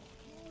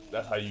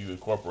 That's how you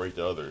incorporate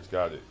the others.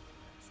 Got it.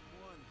 That's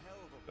one hell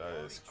of a That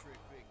party is trick,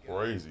 big guy.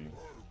 crazy.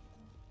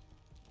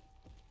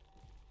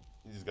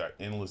 He just got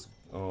endless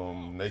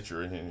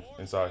nature in him,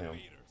 inside him.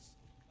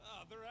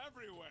 Ah, they're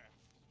everywhere.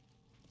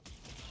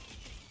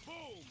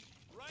 Boom!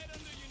 Right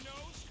under your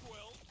nose,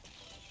 Quill.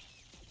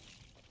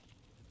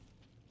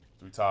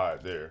 We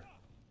tied there.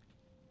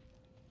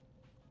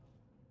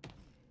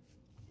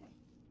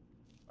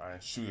 I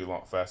ain't shoot it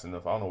long fast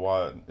enough. I don't know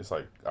why. It's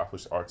like I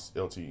push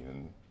LT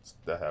and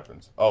that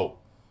happens. Oh.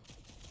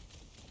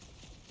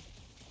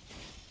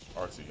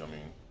 RT, I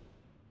mean.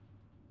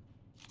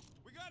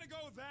 We gotta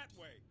go that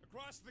way,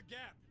 across the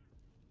gap.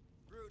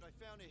 Groot, I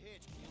found a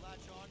hitch. Can you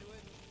latch onto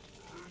it?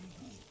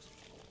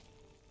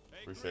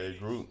 Hey, Appreciate it,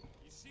 Greenies, Groot.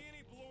 You see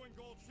any blue and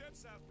gold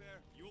ships out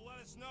there? You will let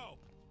us know.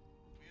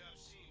 We have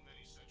seen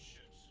many such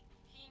ships.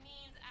 He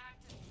means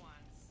active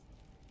ones.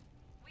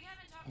 We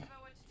haven't talked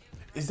about what to do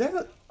with the Is rest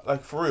that a,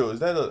 like for real? Is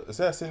that a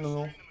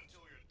Sentinel? Train them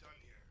until we are done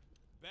here.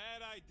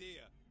 Bad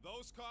idea.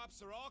 Those cops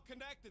are all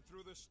connected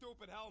through their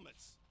stupid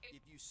helmets.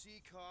 If you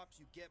see cops,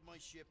 you get my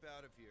ship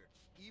out of here,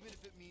 even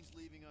if it means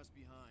leaving us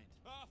behind.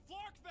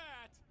 Flark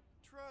that!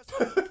 Trust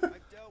me,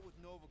 I've dealt with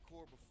Nova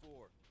Corps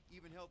before,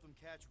 even helped them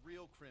catch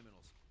real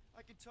criminals.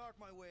 I can talk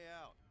my way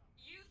out.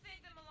 You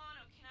think the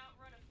Milano can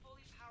outrun a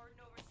fully powered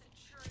Nova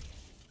Centurion?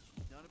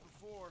 Done it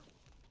before.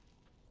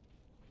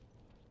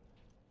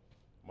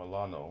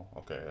 Milano.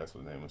 Okay, that's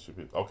what the name of the ship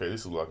is. Okay,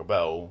 this is like a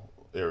battle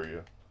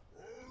area.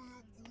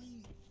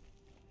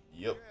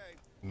 Yep. Okay.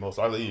 Most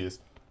likely is.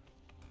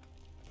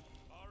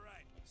 All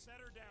right, set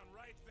her down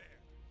right there.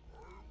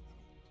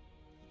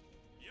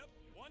 Yep,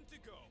 one to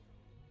go.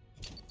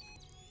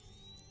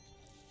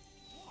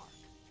 Flark!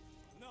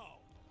 No!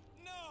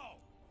 No!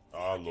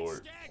 Oh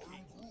Lord.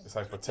 It's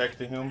like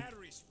protecting him.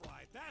 Battery's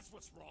fried. That's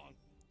what's wrong.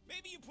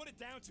 Maybe you put it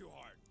down too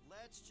hard.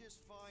 Let's just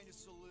find a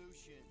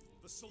solution.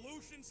 The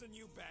solution's a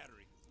new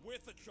battery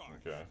with a charge.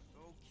 Okay.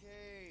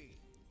 Okay.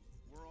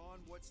 We're on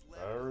what's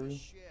left Battery? of the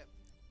ship.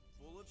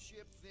 Full of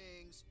ship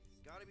things.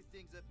 Gotta be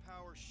things that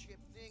power ship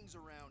things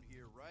around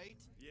here, right?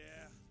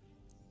 Yeah.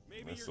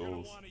 Maybe you're gonna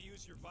Missiles. want to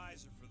use your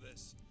visor for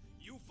this.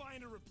 You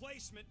find a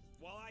replacement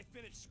while I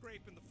finish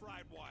scraping the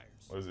fried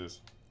wires. What is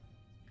this?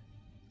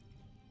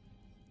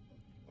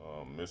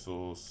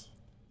 Missiles.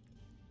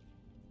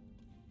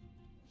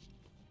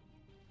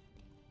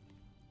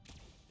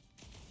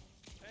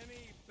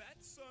 Any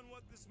bets on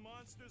what this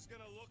monster's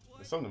gonna look like?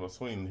 There's something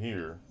between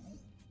here.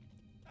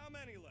 How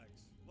many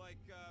legs? Like,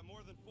 more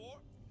than 4?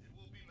 It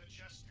will be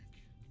majestic.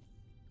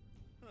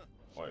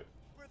 Wait.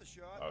 Worth a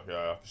shot. Okay,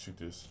 I have to shoot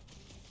this.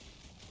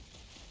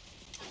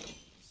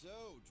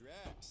 So,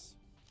 Drax,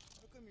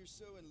 how come you're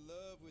so in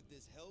love with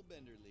this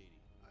Hellbender lady?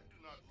 I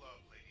do not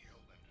love Lady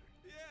Hellbender.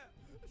 Yeah,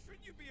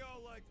 shouldn't you be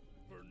all like,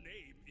 her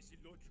name is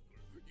illogical.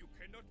 You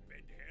cannot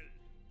bend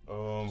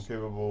hell.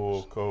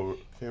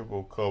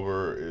 Capable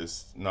cover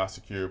is not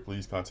secure.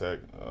 Please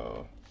contact.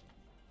 Am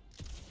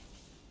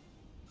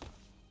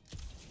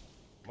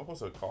I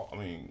supposed to call? I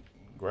mean,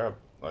 grab.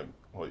 Like,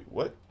 wait,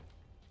 what?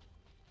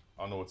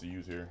 I don't know what to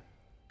use here.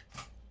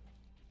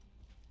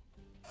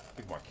 I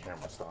think my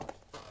camera stopped.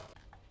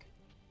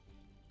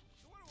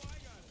 So what do I gotta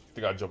do? I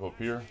think I jump up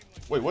here.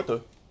 Wait, what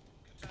the?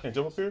 Can't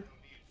jump up here? No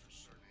need for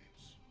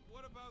surnames.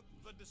 What about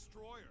the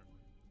destroyer?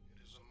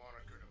 It is a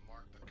moniker to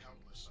mark the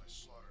countless I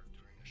slaughtered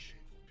during a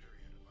shameful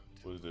period of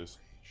What is this?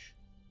 rage.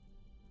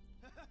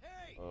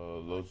 Hey!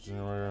 Load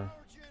generator.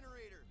 Power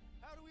generator.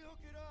 How do we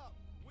hook it up?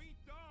 We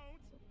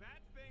don't.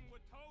 That thing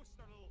would toast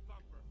our little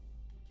thumper.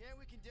 Can't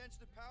we condense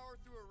the power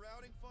through a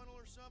routing funnel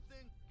or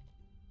something?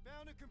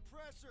 Found a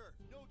compressor.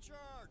 No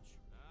charge.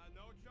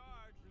 No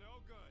charge,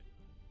 no good.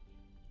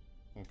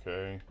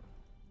 Okay.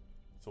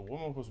 So what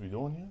am I supposed to be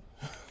doing here?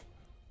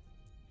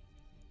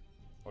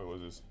 Wait, what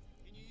is this?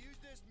 Can you use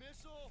this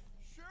missile?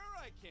 Sure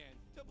I can.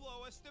 To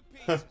blow us to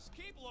pieces.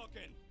 Keep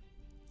looking.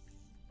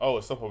 Oh,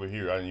 it's stuff over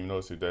here. I didn't even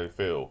notice it that it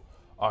fell.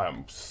 I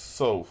am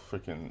so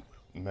freaking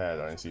mad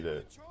I didn't see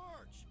that.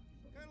 Charge.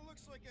 Kind of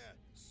looks like a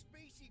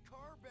spacey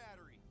car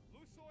battery.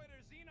 Lucioid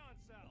or xenon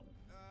cell?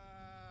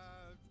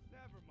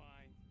 Never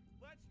mind.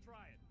 Let's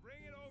try it.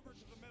 Bring it over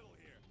to the middle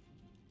here.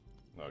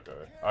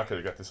 Okay. I could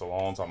have got this a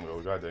long time ago.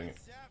 God dang it.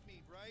 Zap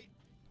me, right?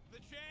 The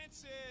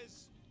chance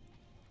is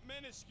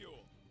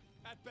minuscule.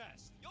 At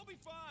best. You'll be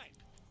fine.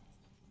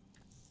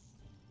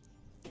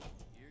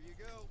 Here you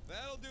go.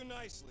 That'll do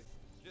nicely.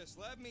 Just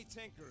let me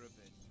tinker a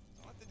bit.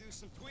 I'll have to do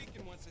some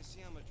tweaking once I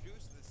see how much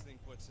juice this thing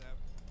puts out.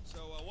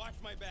 So watch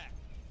my back.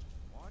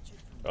 Watch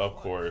it from Of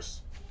below.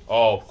 course.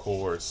 Of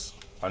course.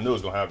 I knew it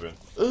was gonna happen.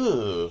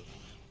 Ugh.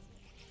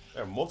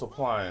 They're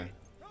multiplying.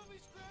 Help me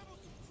scramble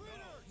some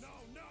critters. No,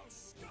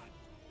 Scott!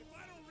 If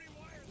I don't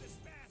rewire this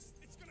fast,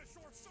 it's gonna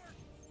short circuit.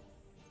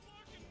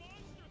 Fucking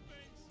monster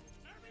things!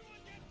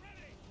 Everyone get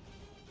ready!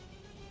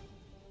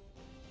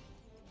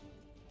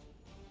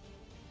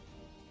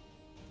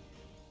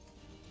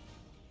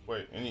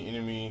 Wait, any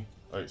enemy?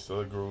 Wait,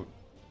 select group.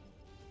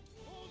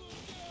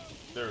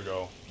 There we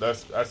go.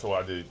 That's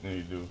what I need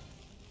to do.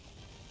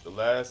 The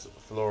last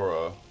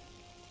Flora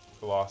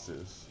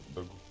Colossus.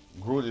 The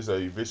Groot is a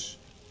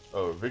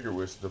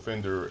vigorous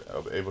defender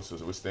able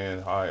to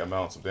withstand high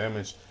amounts of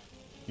damage.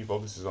 He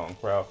focuses on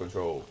crowd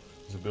control.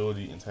 His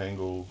ability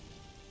entangle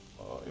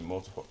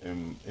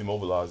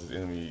immobilizes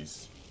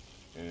enemies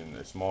in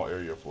a small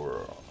area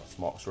for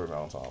a short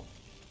amount of time.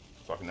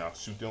 So I can now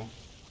shoot them.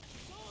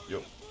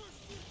 Yep.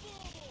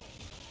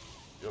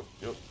 Yep.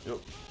 Yep. Yep.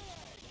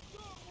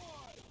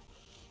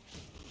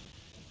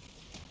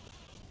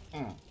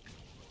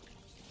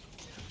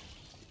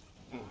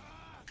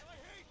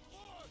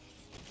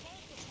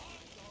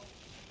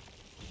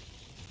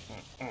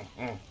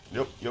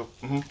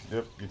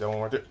 Get that one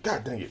right there.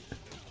 God dang it.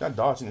 Not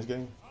dodging this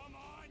game. Come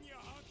on, you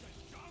hunk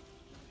of junk!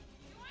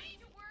 Do I need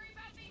to worry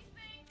about these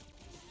things?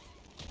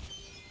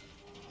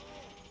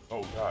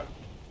 Oh god.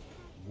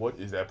 What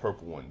is that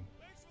purple one?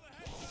 Thanks for the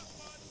heads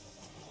up,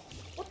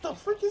 bud. What the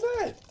freak is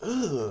that?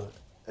 Ugh.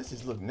 That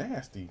just look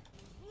nasty.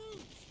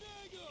 Groot,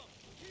 snag him.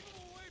 Keep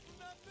him away from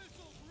that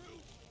missile,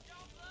 Groot.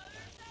 Don't blow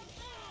yourself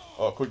up.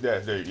 Oh, quick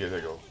dash. There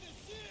you go.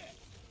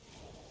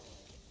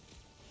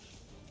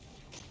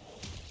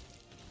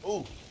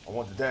 Oh, I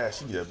want the dash.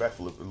 She did a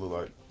backflip. It look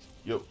like.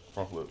 Yep,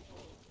 front flip.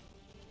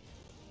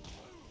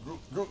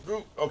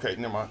 Groot. Okay,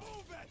 never mind.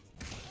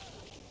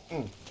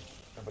 How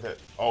about that?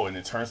 Oh, and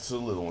it turns to the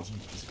little ones. You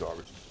piece of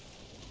garbage.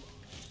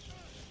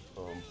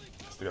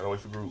 Still gotta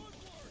wait for Groot.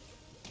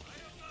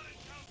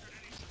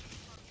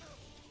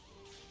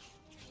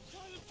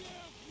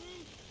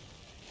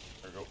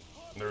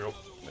 There we go.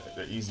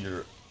 They're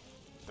easier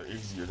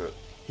to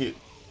hit.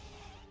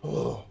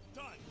 Oh.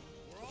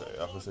 Okay,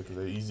 I was because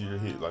they're easier to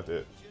hit like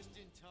that. Just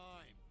in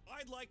time.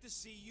 I'd like to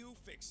see you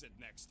fix it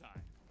next time.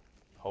 Come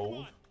Hold.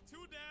 on, 2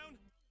 down.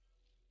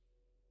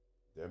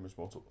 Damage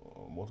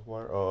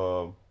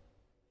multiplier.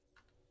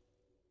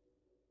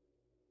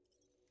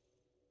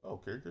 Oh,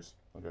 characters.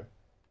 Okay.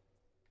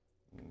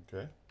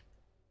 Okay.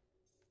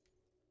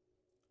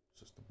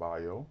 Just the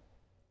bio.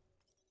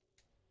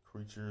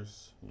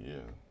 Creatures.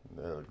 Yeah,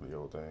 that ugly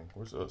old thing.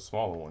 Where's a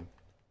smaller one?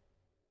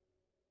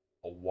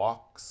 A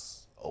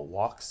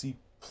Waxyplod?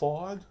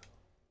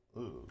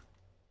 Ugh.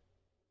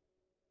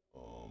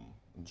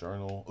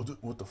 Journal. Oh,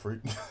 what the freak?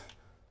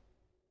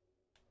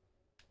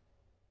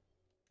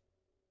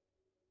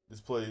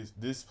 This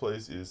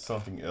place is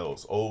something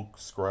else. Old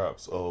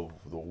scraps of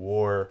the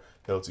war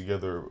held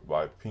together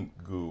by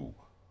pink goo.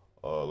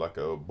 Like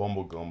a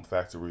bubblegum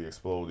factory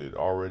exploded.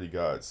 Already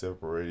got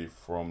separated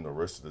from the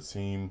rest of the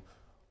team.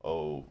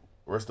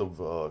 Rest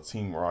of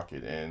Team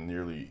Rocket and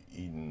nearly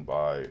eaten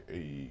by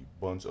a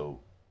bunch of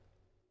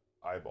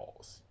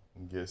eyeballs.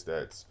 I guess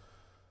that's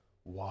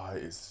why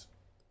it's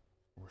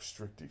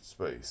restricted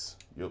space.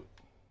 Yep.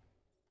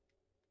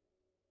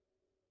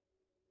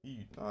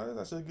 No,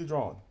 that's actually a good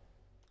drawing.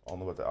 I don't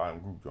know about the I am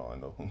group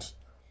drawing though.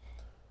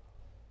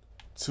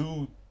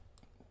 Two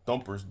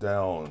thumpers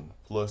down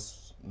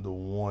plus the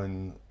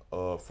one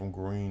from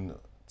green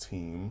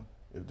team.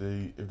 If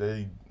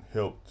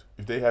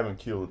they haven't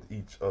killed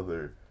each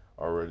other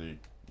already,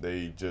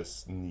 they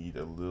just need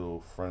a little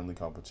friendly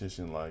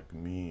competition like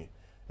me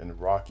and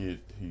Rocket.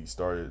 He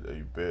started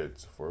a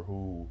bet for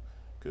who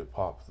could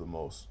pop the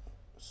most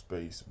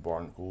space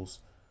barnacles.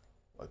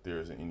 Like there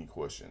isn't any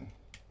question.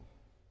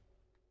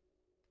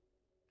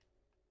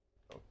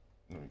 Oh,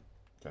 let me,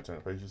 can I turn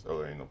the pages? Oh,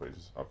 there ain't no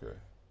pages. Okay.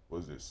 What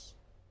is this?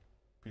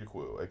 Peter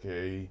Quill,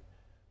 aka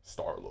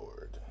Star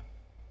Lord.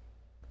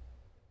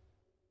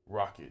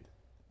 Rocket,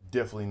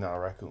 definitely not a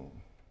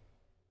raccoon.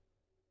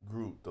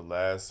 Groot, the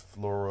last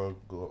Flora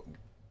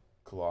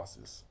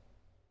Colossus.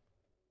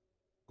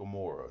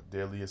 Gamora,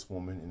 deadliest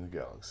woman in the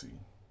galaxy.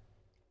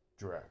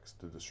 Drax,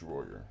 the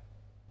Destroyer.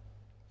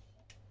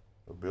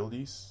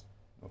 Abilities?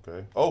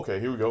 Okay. Okay,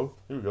 here we go.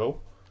 Here we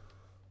go.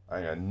 I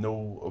ain't got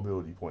no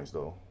ability points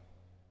though.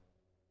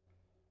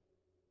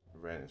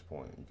 Vantage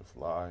point. You can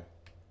fly.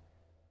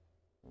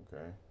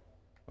 Okay.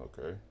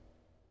 Okay.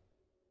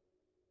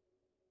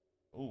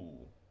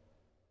 Ooh.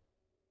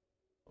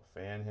 A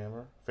fan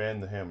hammer. Fan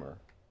the hammer.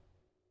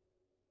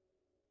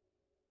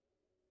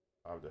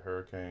 I have the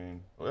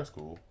hurricane. Oh, that's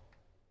cool.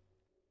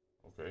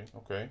 Okay.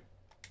 Okay.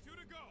 Two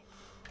to go.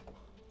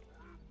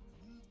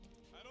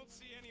 I don't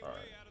see any All way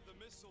right. out of the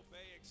missile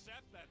bay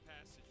except that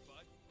passage,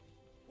 bud.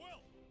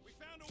 Quill, we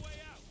found a way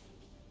out.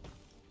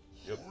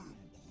 Yep.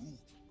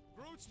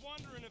 Groot's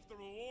wondering if the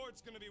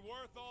reward's gonna be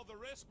worth all the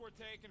risk we're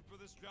taking for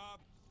this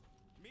job.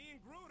 Me and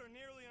Groot are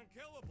nearly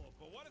unkillable,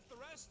 but what if the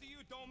rest of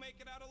you don't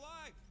make it out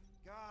alive?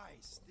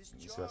 Guys, this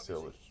You just job gotta is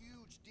sell a it.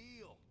 huge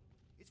deal.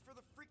 It's for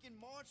the freaking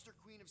monster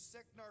queen of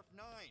Seknarf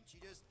 9. She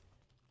just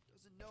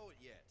doesn't know it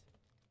yet.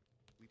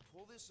 We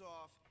pull this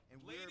off, and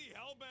Lady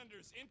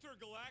Hellbender's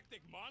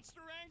intergalactic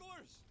monster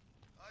anglers?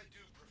 I do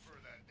prefer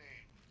that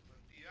name, but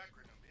the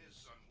acronym is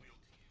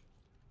unwieldy.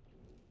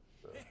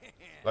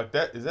 Like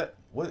that? Is that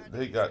what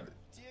they got?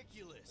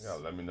 ridiculous. Yeah,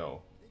 let me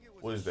know. Think it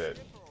was What a is that?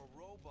 ship or a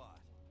robot?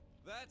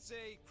 That's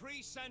a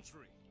Kree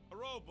Sentry. A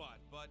robot,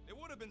 but it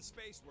would have been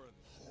space-worthy.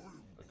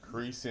 A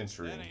Kree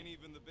Century. That ain't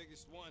even the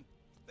biggest one.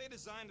 They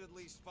designed at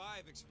least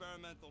 5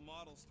 experimental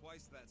models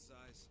twice that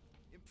size.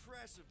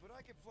 Impressive, but I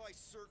can fly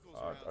circles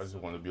around. I just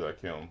want to be something.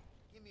 like him.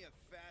 Give me a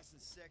fast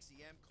and sexy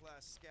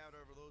M-class scout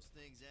over those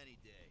things any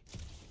day.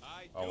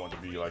 I want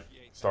to be like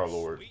appreciate that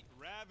Star-Lord. Sweet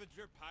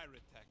Ravager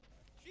pirate tech.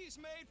 She's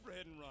made for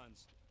hidden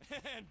runs.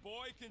 And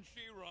boy, can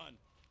she run.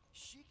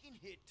 She can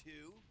hit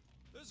too.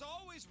 There's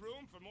always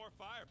room for more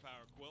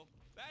firepower, Quill.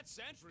 That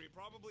Sentry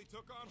probably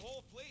took on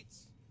whole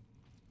fleets.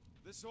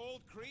 This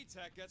old Kree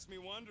tech gets me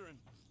wondering,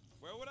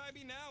 where would I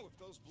be now if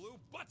those blue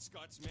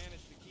buttscots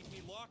managed to keep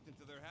me locked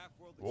into their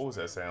half-world What was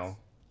that sound?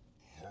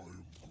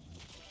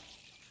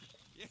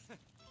 Yeah,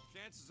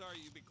 chances are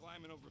you'd be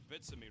climbing over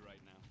bits of me right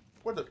now.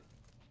 What the?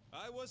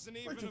 I wasn't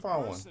even Where'd you a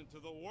find one? person to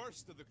the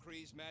worst of the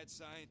Kree's mad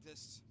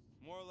scientists.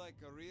 More like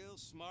a real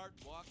smart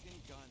walking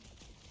gun.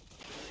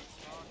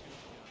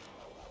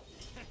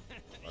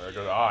 There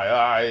goes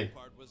aye.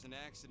 Part was an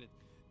accident.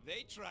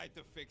 They tried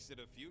to fix it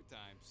a few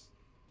times.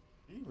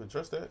 You even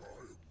trust that?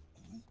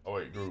 Oh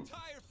wait, The Groot.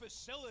 entire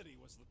facility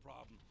was the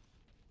problem.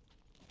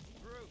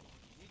 Groot,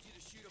 need you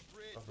to shoot a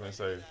bridge I was gonna right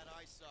say. into that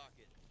eye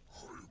socket.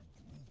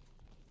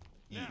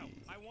 Now,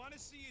 Yeah. I want to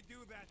see you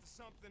do that to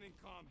something in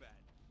combat.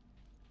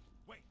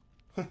 Wait,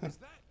 is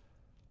that?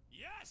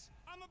 Yes!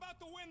 I'm about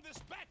to win this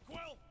bet,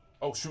 Quill!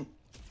 Oh shoot.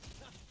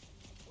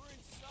 We're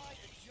inside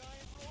a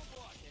giant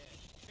robot head.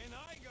 And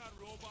I got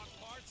robot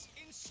parts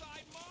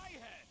inside my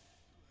head!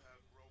 You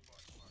have robot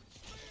parts.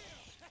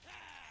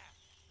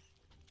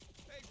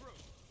 Hey, Groot,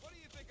 what do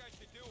you think I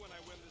should do when I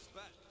win this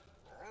bet?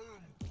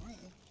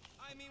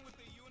 I mean with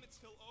the units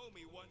he'll owe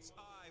me once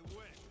I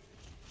win.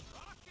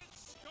 Rocket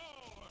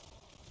score!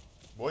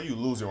 Boy, you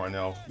losing right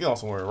now. Get on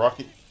somewhere,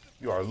 Rocket.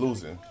 You are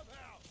losing.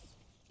 Clubhouse!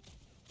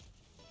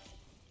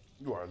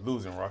 You are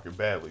losing, Rocket,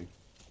 badly.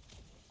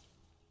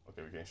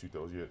 Okay, we can't shoot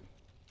those yet.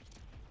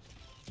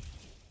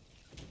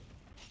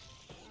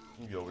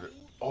 You get over there.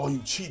 Oh, you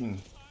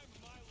cheating.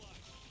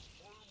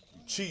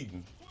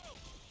 cheating. Quill,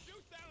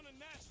 shoot down a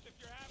nest if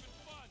you're having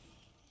fun.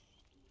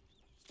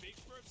 Speaks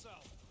for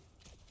itself.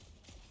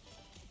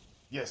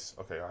 Yes.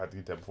 Okay, I had to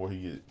get that before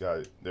he got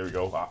it. There we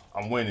go.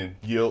 I'm winning.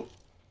 Yield.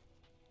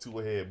 2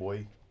 ahead,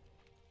 boy.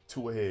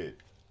 2 ahead.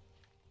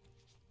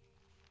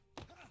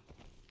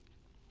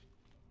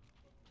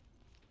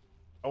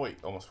 Oh wait,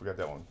 almost forgot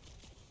that one.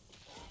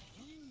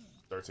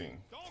 13.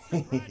 Don't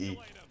congratulate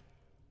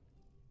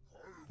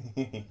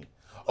him.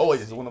 Oh wait,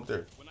 there's one up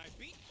there. When I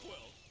beat Quill,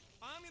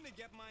 I'm gonna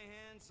get my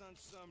hands on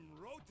some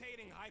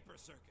rotating hyper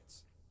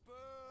circuits.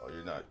 Oh,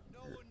 you're not.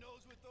 No one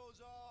knows what those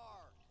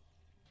are.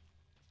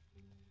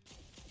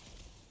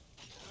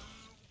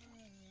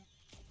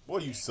 Boy,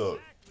 you suck.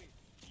 Exactly.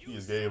 He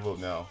just gave up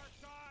now.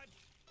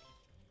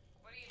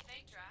 What do you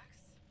think, Drax?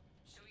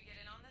 Should we get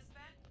in on this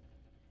bet?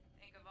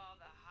 Think of all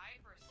the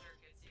hyper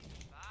circuits you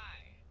can buy.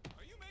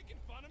 Are you making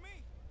fun of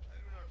me? I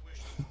do not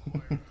wish to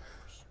acquire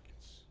hyper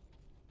circuits.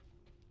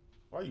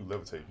 Why are you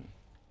levitating?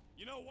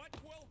 You know what,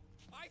 Quill?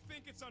 I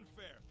think it's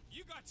unfair.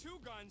 You got 2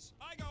 guns,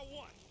 I got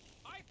 1.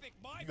 I think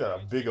my You got a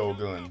points big old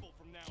count gun. double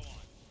from now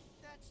on.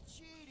 That's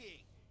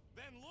cheating.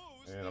 Then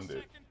lose And the I'm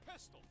dead. second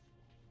pistol.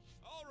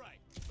 All right,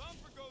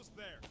 Thumper goes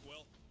there,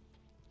 Quill.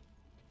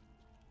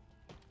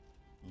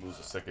 Lose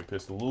a second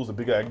pistol. Lose a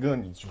big ass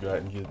gun that you got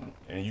and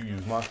you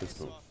use my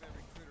pistol. Off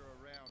every critter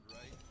around,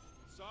 right?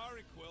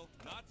 Sorry, Quill.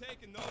 Not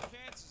taking no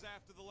chances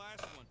after the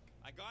last one.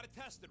 I gotta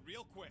test it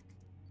real quick.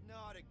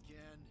 Not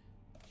again.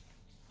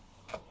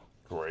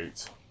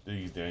 Great.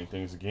 These dang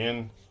things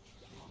again.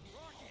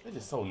 They're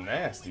just so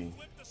nasty.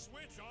 Flip the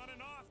switch on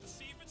and off to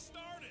see if it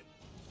started.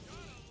 Gotta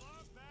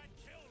love that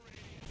kill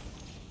radius.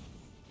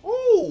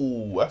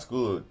 Ooh, that's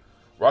good.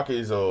 Rocket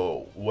is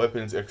a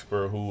weapons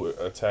expert who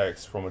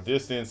attacks from a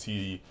distance.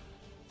 He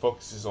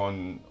focuses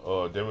on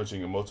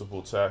damaging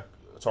multiple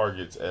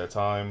targets at a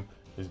time.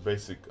 His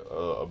basic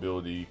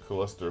ability,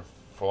 Cluster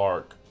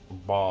Flark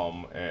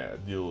Bomb,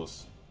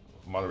 deals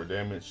moderate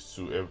damage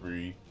to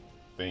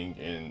everything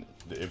in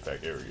the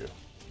impact area.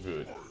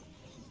 Good.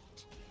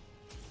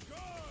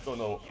 Don't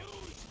know.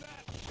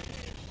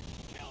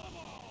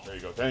 There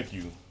you go. Thank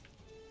you.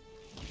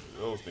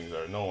 Those things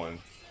are annoying.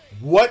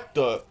 What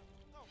the?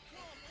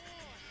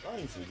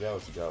 Guardians of the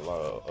Galaxy got a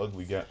lot of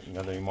ugly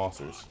goddamn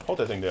monsters. Hold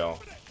that thing down.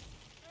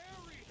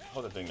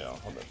 Hold that thing down.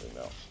 Hold that thing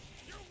down.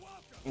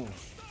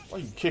 Why are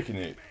you kicking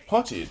it?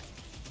 Punch it.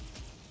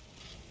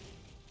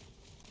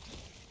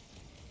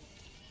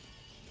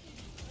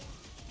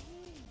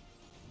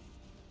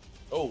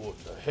 Oh, what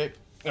the heck?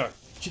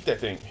 Kick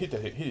that thing. Hit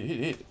that. Hit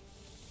it.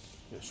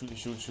 Yeah, shoot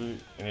it.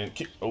 And then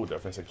kick. Oh,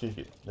 definitely said kick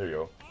it. There you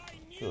go.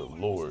 Good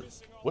lord.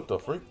 What the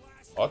freak?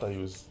 Oh, I thought he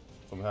was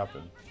something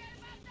happened.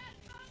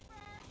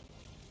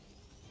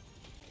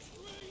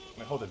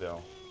 Man, hold it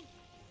down.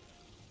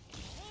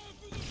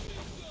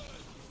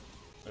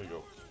 There you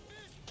go.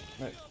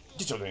 Man,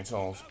 get your dang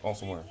tongues on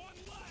somewhere.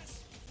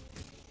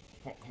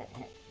 Come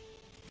on.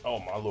 Oh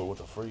my lord, what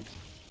the freak?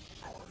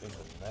 Things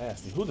are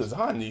nasty. Who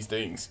designed these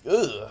things?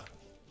 Ugh.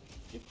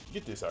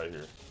 Get this out of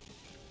here.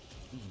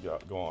 You just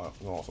got go on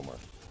somewhere.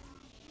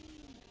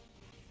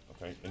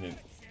 Okay, and then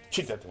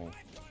kick that thing.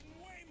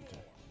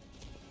 Okay.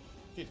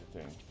 Get that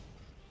thing.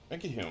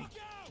 And get him.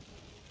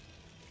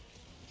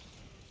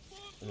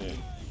 And then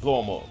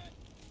blow him up.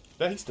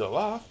 That he's still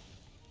alive.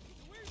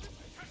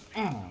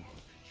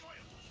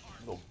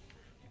 Go.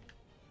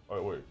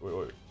 Alright,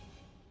 wait.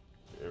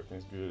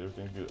 Everything's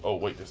good. Oh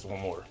wait, there's one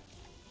more.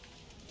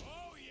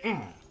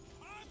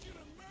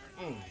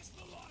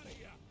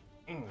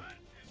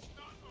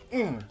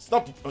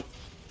 Stop.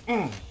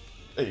 There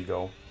you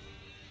go.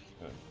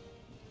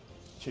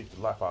 Kick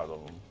the life out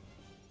of him.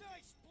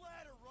 Nice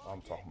splatter,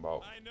 I'm talking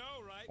about. I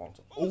know, right?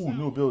 Oh,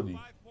 new ability.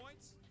 5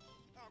 points?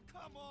 Oh,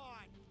 come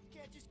on. You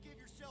can't just give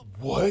yourself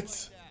What? like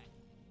that.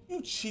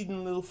 You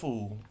cheating little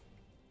fool.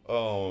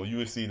 Oh, you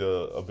would see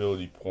the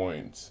ability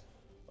points.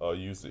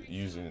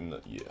 Using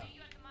the, yeah.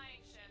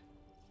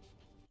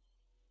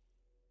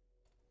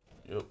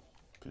 Yep.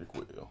 Pick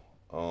Will.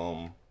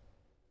 I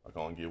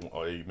can't get one.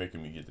 Oh, they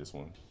making me get this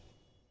one.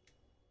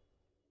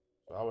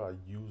 So how would I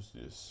use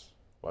this?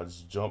 Will I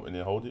just jump and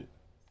then hold it?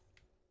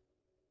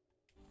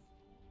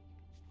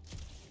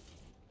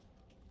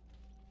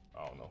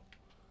 I don't know.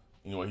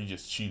 You know what? He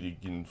just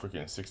cheated, getting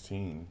freaking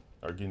 16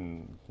 or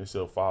getting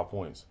himself 5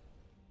 points.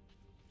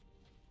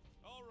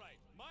 All right,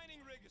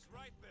 mining rig is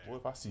right there. What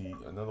if I see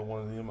another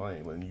one of them? I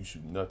ain't letting you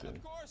shoot nothing.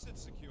 Of course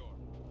it's secure.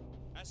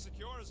 As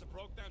secure as a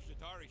broke down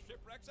Shatari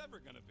shipwreck's ever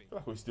gonna be. I feel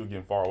like we're still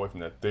getting far away from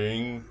that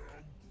thing.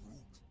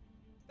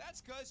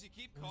 That's cause you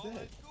keep What's calling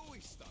that? it gooey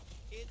stuff.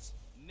 It's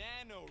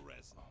nano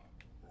resin.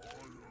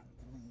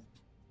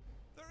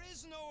 There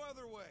is no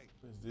other way.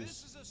 What is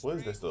this? This is a What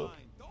is straight that stuff?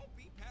 line. Don't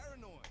be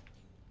paranoid.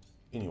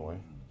 Anyway.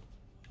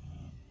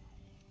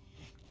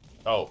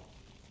 Oh.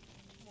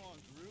 Come on,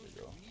 Groot.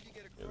 There you go. We need to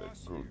get Yeah, across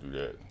let Groot here. do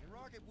that. And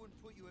Rocket wouldn't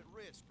put you at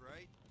risk,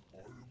 right?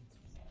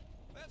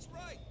 That's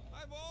right.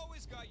 I've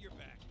always got your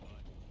back, bud.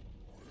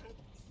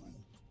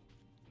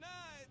 Nah,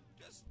 it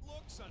just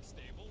looks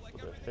unstable like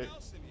What the everything heck?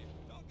 else in here.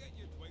 Don't get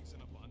your twigs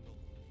in a bundle.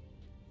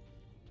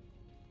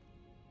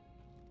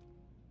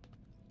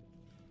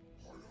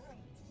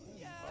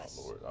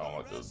 I don't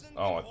like those.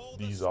 I don't like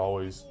these.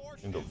 Always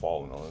end up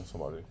falling on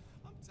somebody.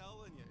 I'm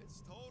telling you,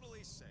 it's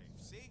totally safe.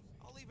 See?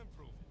 I'll even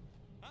prove it.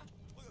 Huh?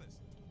 Look at this.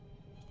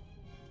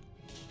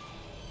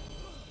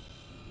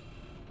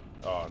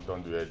 Oh,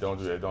 don't do that. Don't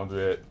do that. Don't do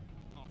that.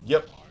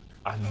 Yep.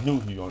 I knew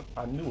it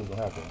was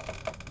gonna happen.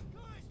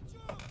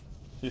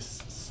 His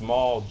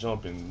small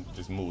jumping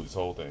just moved this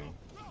whole thing.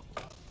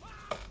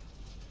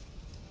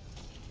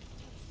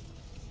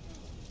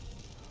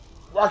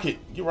 Rocket!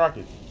 Get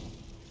Rocket!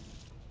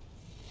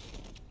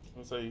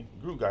 Let's say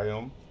Groot got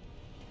him.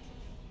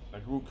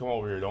 Like Groot, come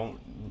over here. Don't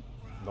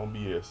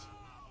BS.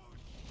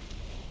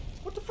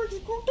 What the frick is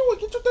Groot doing?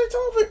 Get your thing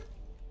off it!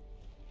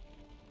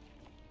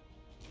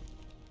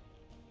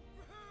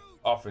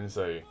 I'm finna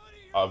say,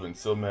 I've been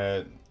so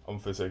mad. I'm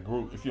finna say,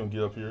 Groot, if you don't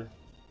get up here.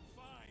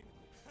 Fine.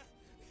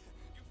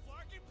 You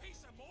flarkin'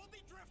 piece of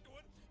moldy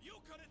driftwood. You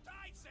could have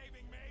died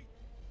saving me.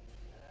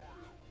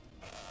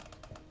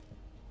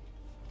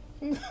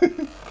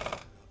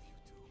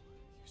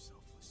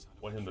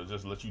 Want him to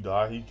just let you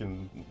die? He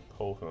can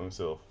hold for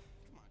himself.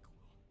 Come on, Quill.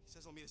 He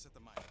says he'll meet us at the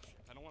mine.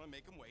 I don't want to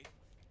make him wait.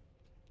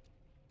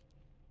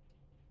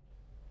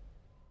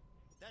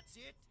 That's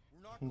it?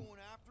 We're not going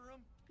after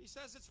him? He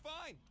says it's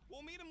fine.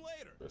 We'll meet him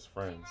later. Best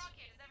friends.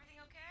 Rocket, is everything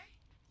okay?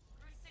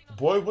 Groot's signal-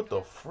 Boy, what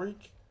the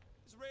freak?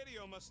 His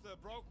radio must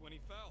have broke when he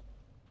fell.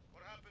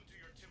 What happened to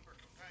your timber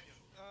companion?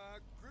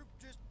 Group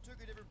just took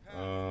a different path.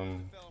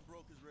 He fell and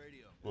broke his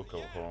radio. We'll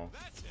cover for him.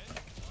 That's it.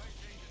 Why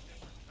change a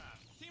different path?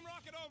 Team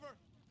Rocket over.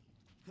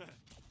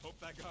 Hope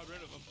that got rid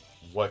of him.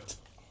 What?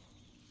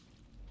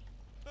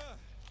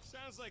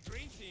 Sounds like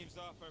Green Team's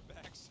off our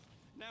backs.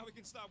 Now we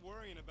can stop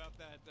worrying about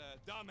that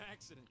dumb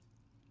accident.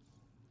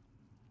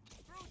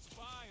 Groot's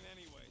fine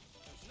anyway.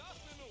 There's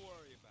nothing to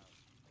worry about.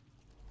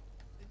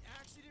 An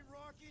accident,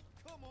 Rocket?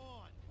 Come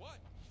on! What?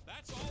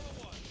 That's all it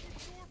was.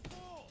 It's your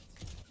fault!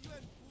 You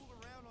hadn't fooled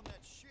around on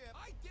that ship.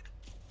 I didn't.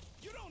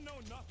 You don't know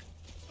nothing.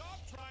 Stop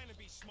trying to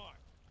be smart.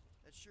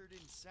 That sure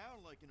didn't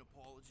sound like an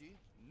apology.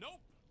 Nope.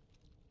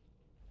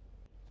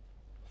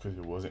 Because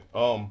it wasn't.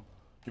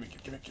 Give me.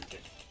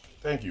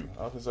 Thank you.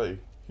 I was gonna say,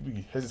 he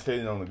be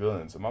hesitating on the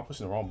guns. Am I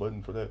pushing the wrong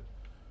button for that?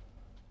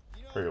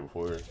 You know, Pray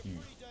before he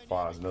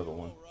finds another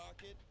one.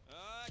 Rocket.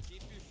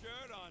 Keep your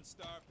shirt on,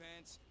 Star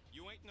Pants.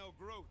 You ain't no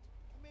Groot.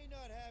 I may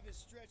not have his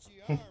stretchy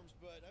arms,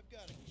 but I've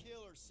got a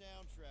killer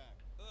soundtrack.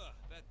 Ugh,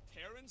 that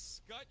Terran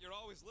scut you're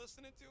always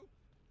listening to?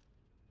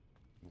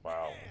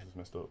 Wow, this is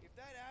messed up. If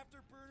that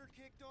afterburner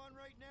kicked on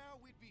right now,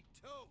 we'd be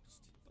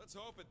toast. Let's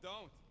hope it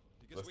don't.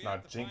 Because Let's we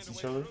not have to jinx find a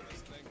each way other. through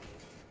this thing.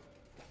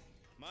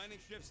 Mining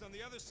ship's on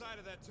the other side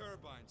of that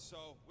turbine,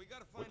 so we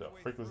gotta find What the a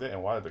way freak was through. that?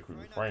 And why did the Try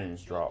not to frames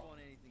jump drop? on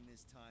anything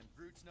this time.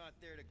 Groot's not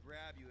there to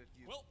grab you if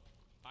you. Well,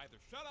 either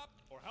shut up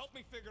or help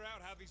me figure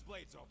out how these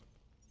blades open.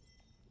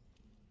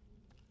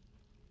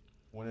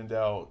 When in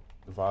doubt,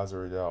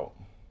 visor it out.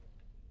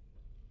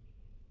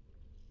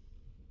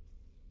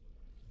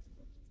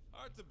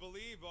 Hard to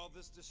believe all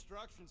this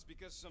destruction's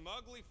because some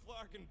ugly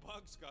flarkin'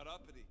 bugs got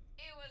uppity.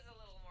 It was a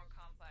little more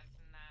complex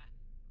than that.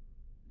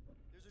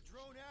 There's a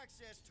drone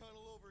access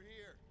tunnel over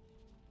here.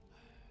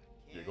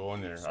 You go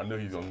in there. I knew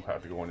he's gonna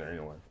have to go in there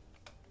anyway.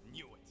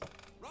 Knew it.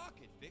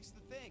 Rocket, fix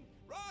the thing.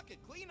 Rocket,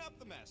 clean up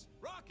the mess.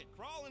 Rocket,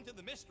 crawl into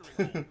the mystery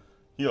hole.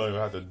 He don't even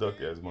have to duck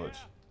as much.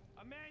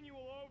 A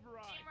manual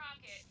override. Team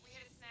Rocket, we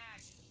hit a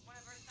snag. One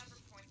of our summer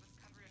points was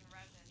covered in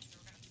resin, so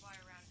we're gonna fly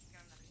around to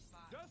get another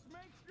spot. Just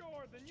make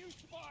sure the new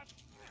spot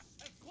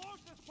as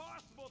close as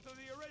possible to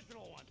the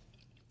original one.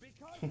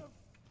 Because of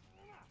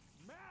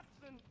maps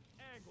and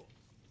angles.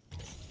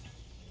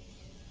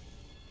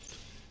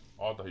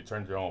 Oh, I thought he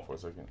turned it on for a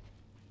second.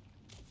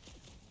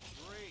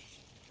 Great,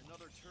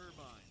 another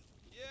turbine.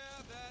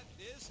 Yeah, that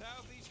is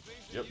how these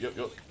things are Yep.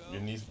 usually go.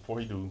 Your knees before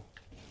he do.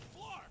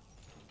 Flark!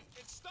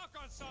 It's stuck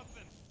on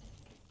something.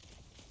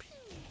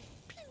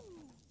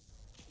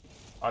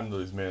 I know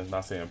this man's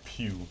not saying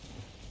pew.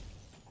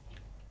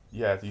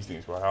 You had these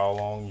things for how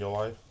long in your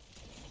life?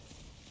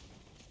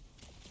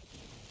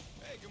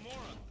 Hey,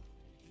 Gamora,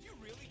 did you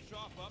really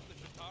chop up the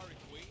Chitauri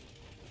Queen?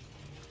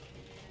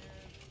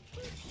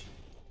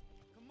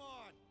 Come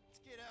on, let's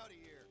get out of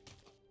here.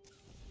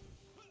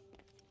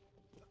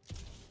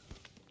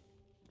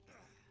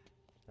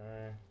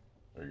 Okay.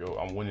 There you go.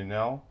 I'm winning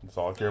now. That's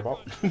all I care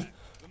about. The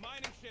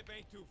mining ship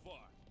ain't too far.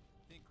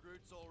 Think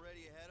Groot's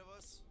already ahead of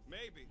us?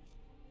 Maybe.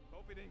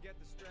 Hope he didn't get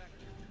distracted.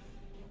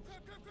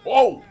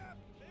 Whoa! It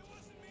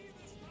wasn't me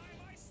this time,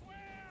 I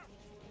swear!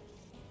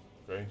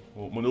 Okay.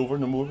 Well,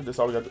 maneuver. That's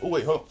all we got to. Oh,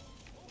 wait, hold.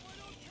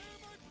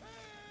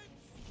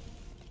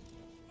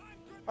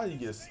 How do you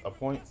get a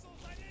point?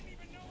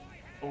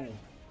 Oh.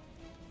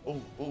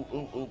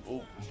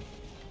 Oh.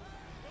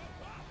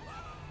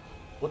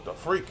 What the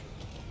freak?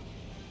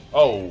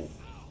 Oh.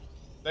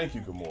 Thank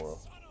you, Gamora.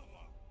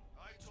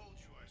 I told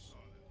you I saw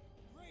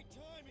them. Great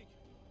timing.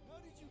 How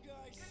did you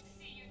guys? Good to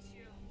see you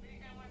two, but you're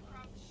gonna want to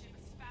cross the ship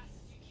as fast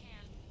as you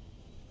can.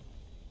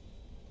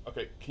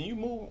 Okay, can you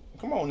move?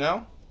 Come on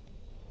now.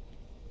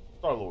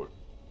 Star-Lord.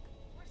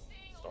 We're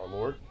seeing a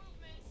Star-Lord. lot of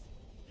movement.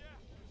 Yeah,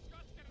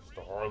 Scott's getting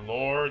real.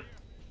 Star-Lord.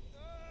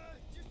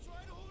 Dude,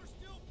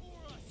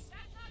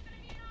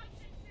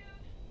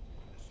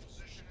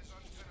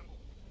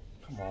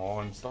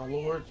 on,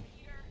 Star-Lord.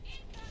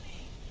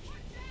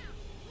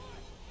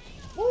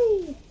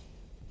 Woo!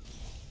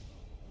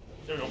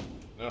 There we go.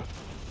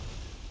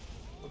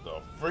 What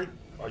the freak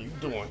are you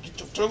doing? Get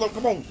your tail up.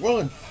 Come on,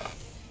 run.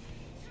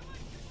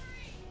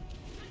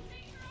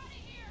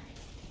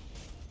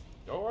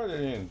 Alright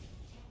then.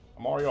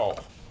 I'm already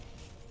off.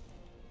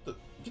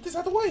 Get this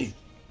out the way.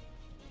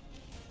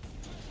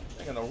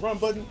 Ain't got no run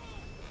button.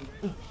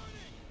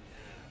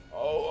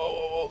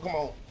 Oh, come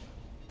on.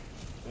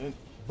 And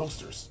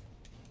boosters.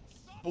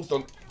 Boost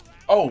on.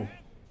 Oh.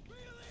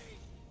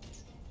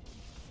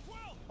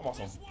 Come on,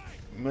 some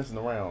messing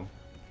around.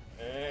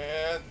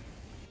 And.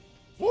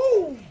 Woo!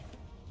 Yeah,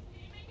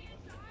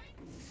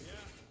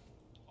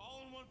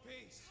 all in one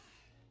piece.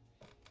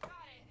 Got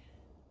it.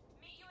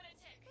 Meet you in a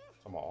tick.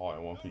 I'm all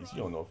in one piece. You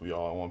don't know if we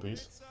all in one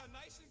piece. It's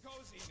nice and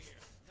cozy in here.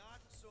 Not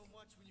so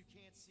much when you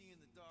can't see in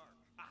the dark.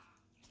 I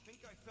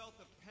think I felt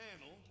the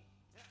panel.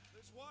 Yeah,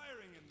 there's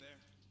wiring in there.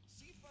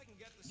 See if I can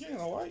get the Yeah,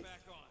 systems all right.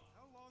 back on.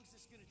 How long is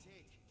this gonna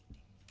take?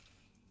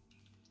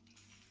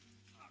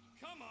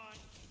 Come on.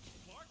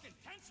 Clark and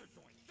tensor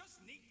joint. Just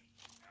neat.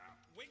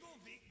 Wiggle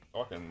the.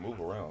 Oh, I can move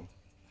around.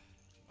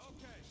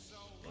 Okay, so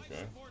life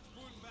Okay. support's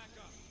booting back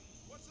up.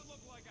 What's it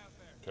look like out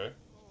there? Okay.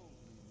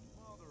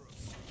 Mother of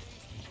space.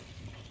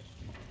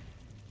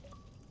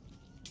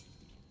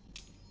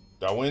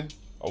 Did I win?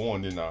 I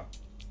won, didn't I?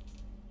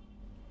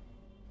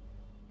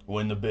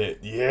 Win the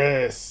bet.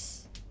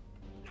 Yes.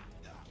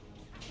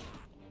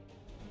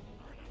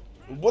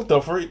 What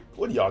the freak?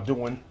 What are y'all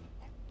doing?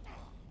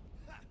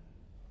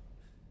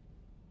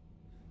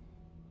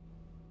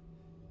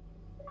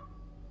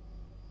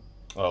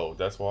 Oh,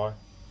 that's why.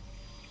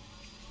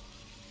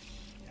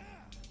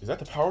 Is that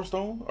the Power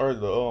Stone or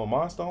the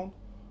Mind Stone?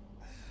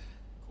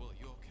 Quill,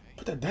 you okay?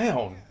 Put that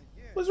down.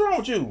 What's wrong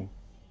with you?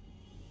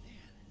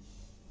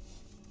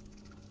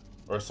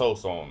 Or Soul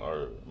Stone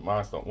or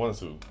Mind Stone, one or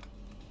two.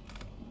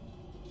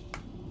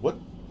 What?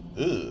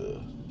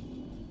 Ugh.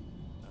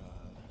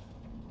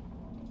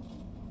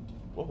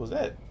 What was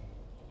that?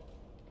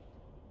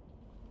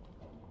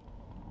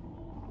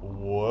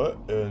 What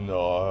in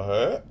the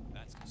heck?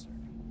 That's concerning.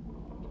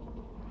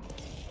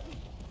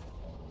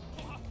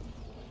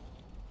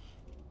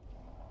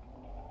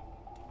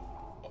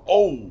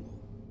 Oh,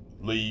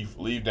 leave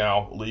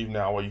now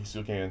while you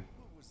still can.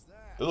 What was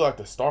that? They look like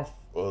the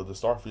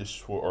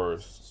starfish or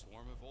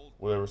Swarm of old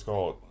whatever it's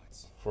called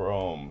robots.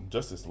 for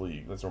Justice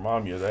League. Let's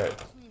remind me of that.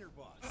 Cleaner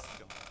bots.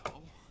 Don't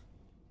know.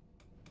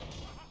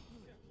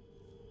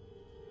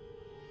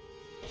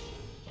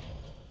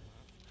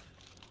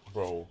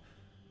 Bro.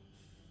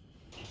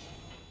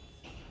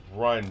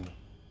 Run.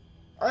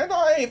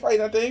 I ain't fighting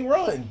that thing.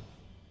 Run.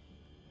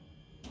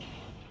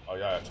 Oh,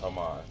 y'all out your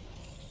mind.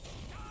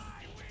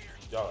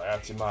 Y'all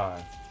out your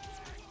mind.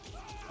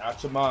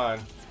 Out your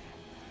mind.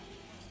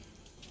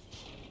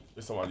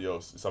 It's somebody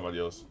else. It's somebody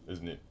else,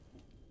 isn't it?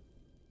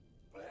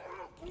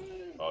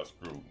 Oh,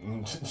 screw.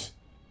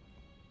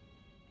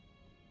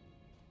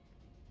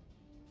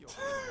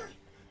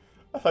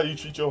 That's how you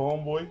treat your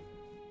homeboy.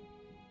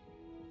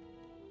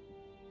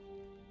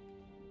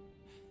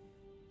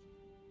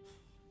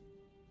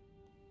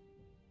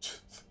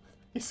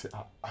 He said,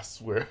 I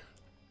swear.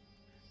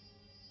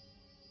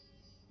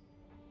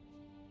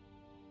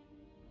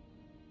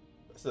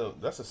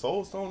 That's a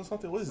soul stone or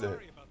something? What is that?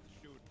 Sorry about the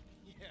shooting.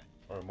 Yeah.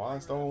 Or a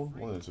mind stone?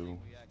 One or two.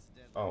 We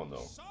accidentally. I don't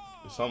know.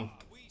 It's some.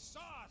 We saw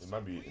It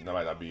might be. It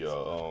might not be a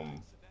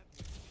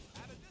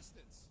at a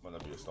distance. Might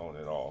not be a stone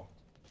at all.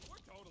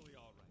 We're totally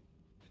all right.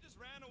 It just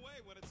ran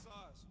away when it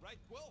saw us, right,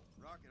 Quill?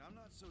 Rocket, I'm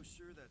not so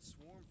sure that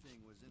swarm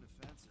thing was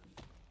inoffensive.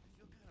 I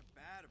feel kind of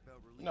bad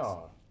about releasing.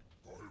 Nah.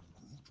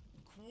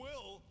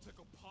 Quill took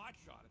a pot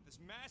shot at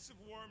this massive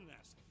worm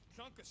nest.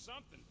 Chunk of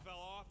something fell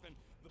off, and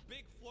the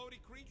big floaty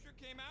creature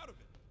came out of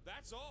it.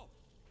 That's all.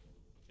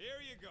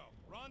 Here you go.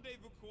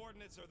 Rendezvous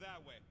coordinates are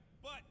that way,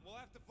 but we'll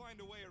have to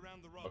find a way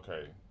around the road.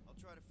 Okay. I'll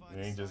try to find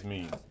It ain't a just side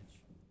me. passage.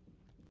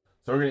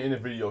 So we're gonna end the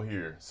video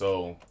here.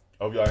 So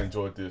I hope y'all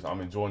enjoyed this. I'm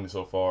enjoying it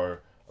so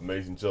far.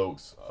 Amazing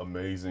jokes,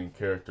 amazing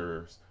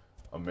characters,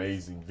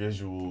 amazing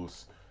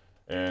visuals,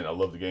 and I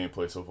love the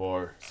gameplay so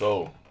far.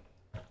 So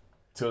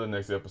till the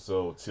next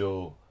episode,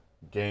 till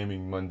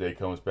Gaming Monday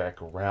comes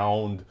back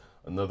around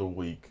another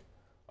week,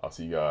 I'll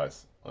see you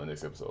guys on the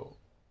next episode.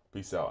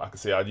 Peace out. I can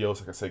say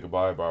adios, I can say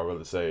goodbye, but I'd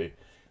rather say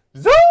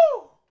zoo.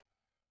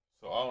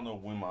 So I don't know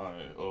when my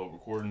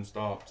recording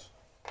stopped.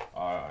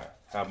 I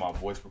have my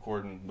voice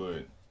recording,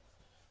 but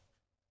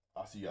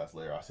I'll see you guys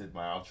later. I said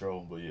my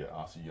outro, but yeah,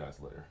 I'll see you guys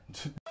later.